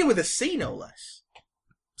 Selena with a C, no less.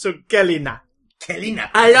 So, Galina. Kelina.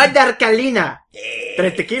 Another Galina.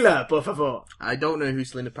 Tres tequila, por favor. I don't know who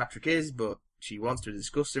Selena Patrick is, but she wants to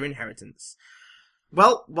discuss her inheritance.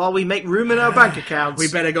 Well, while we make room in our bank accounts, We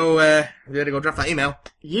better go draft that email.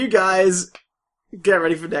 you guys get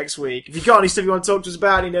ready for next week. If you've got any stuff you want to talk to us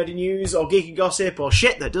about, any nerdy news or geeky gossip or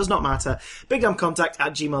shit that does not matter,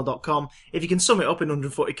 bigdamcontact@gmail.com. If you can sum it up in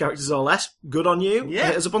 140 characters or less, good on you. Yeah.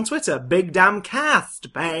 Hit us up on Twitter,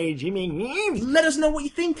 bigdamcast by Jimmy. Let us know what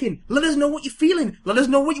you're thinking. Let us know what you're feeling. Let us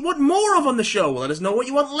know what you want more of on the show. Let us know what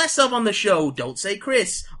you want less of on the show. Don't say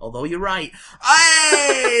Chris, although you're right.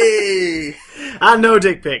 Hey! And no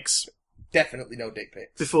dick pics Definitely no dick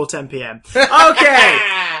pics. before 10 p.m. Okay,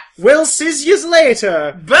 we'll see yous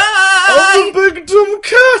later. Bye! Oh, the big dumb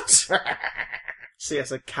cat! See,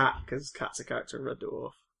 it's a cat, because cat's a character in Red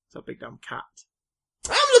Dwarf. It's a big dumb cat.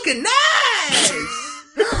 I'm looking nice!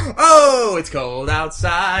 Oh, it's cold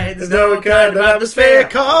outside. There's no kind of atmosphere.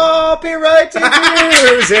 Copyrighted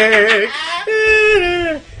music.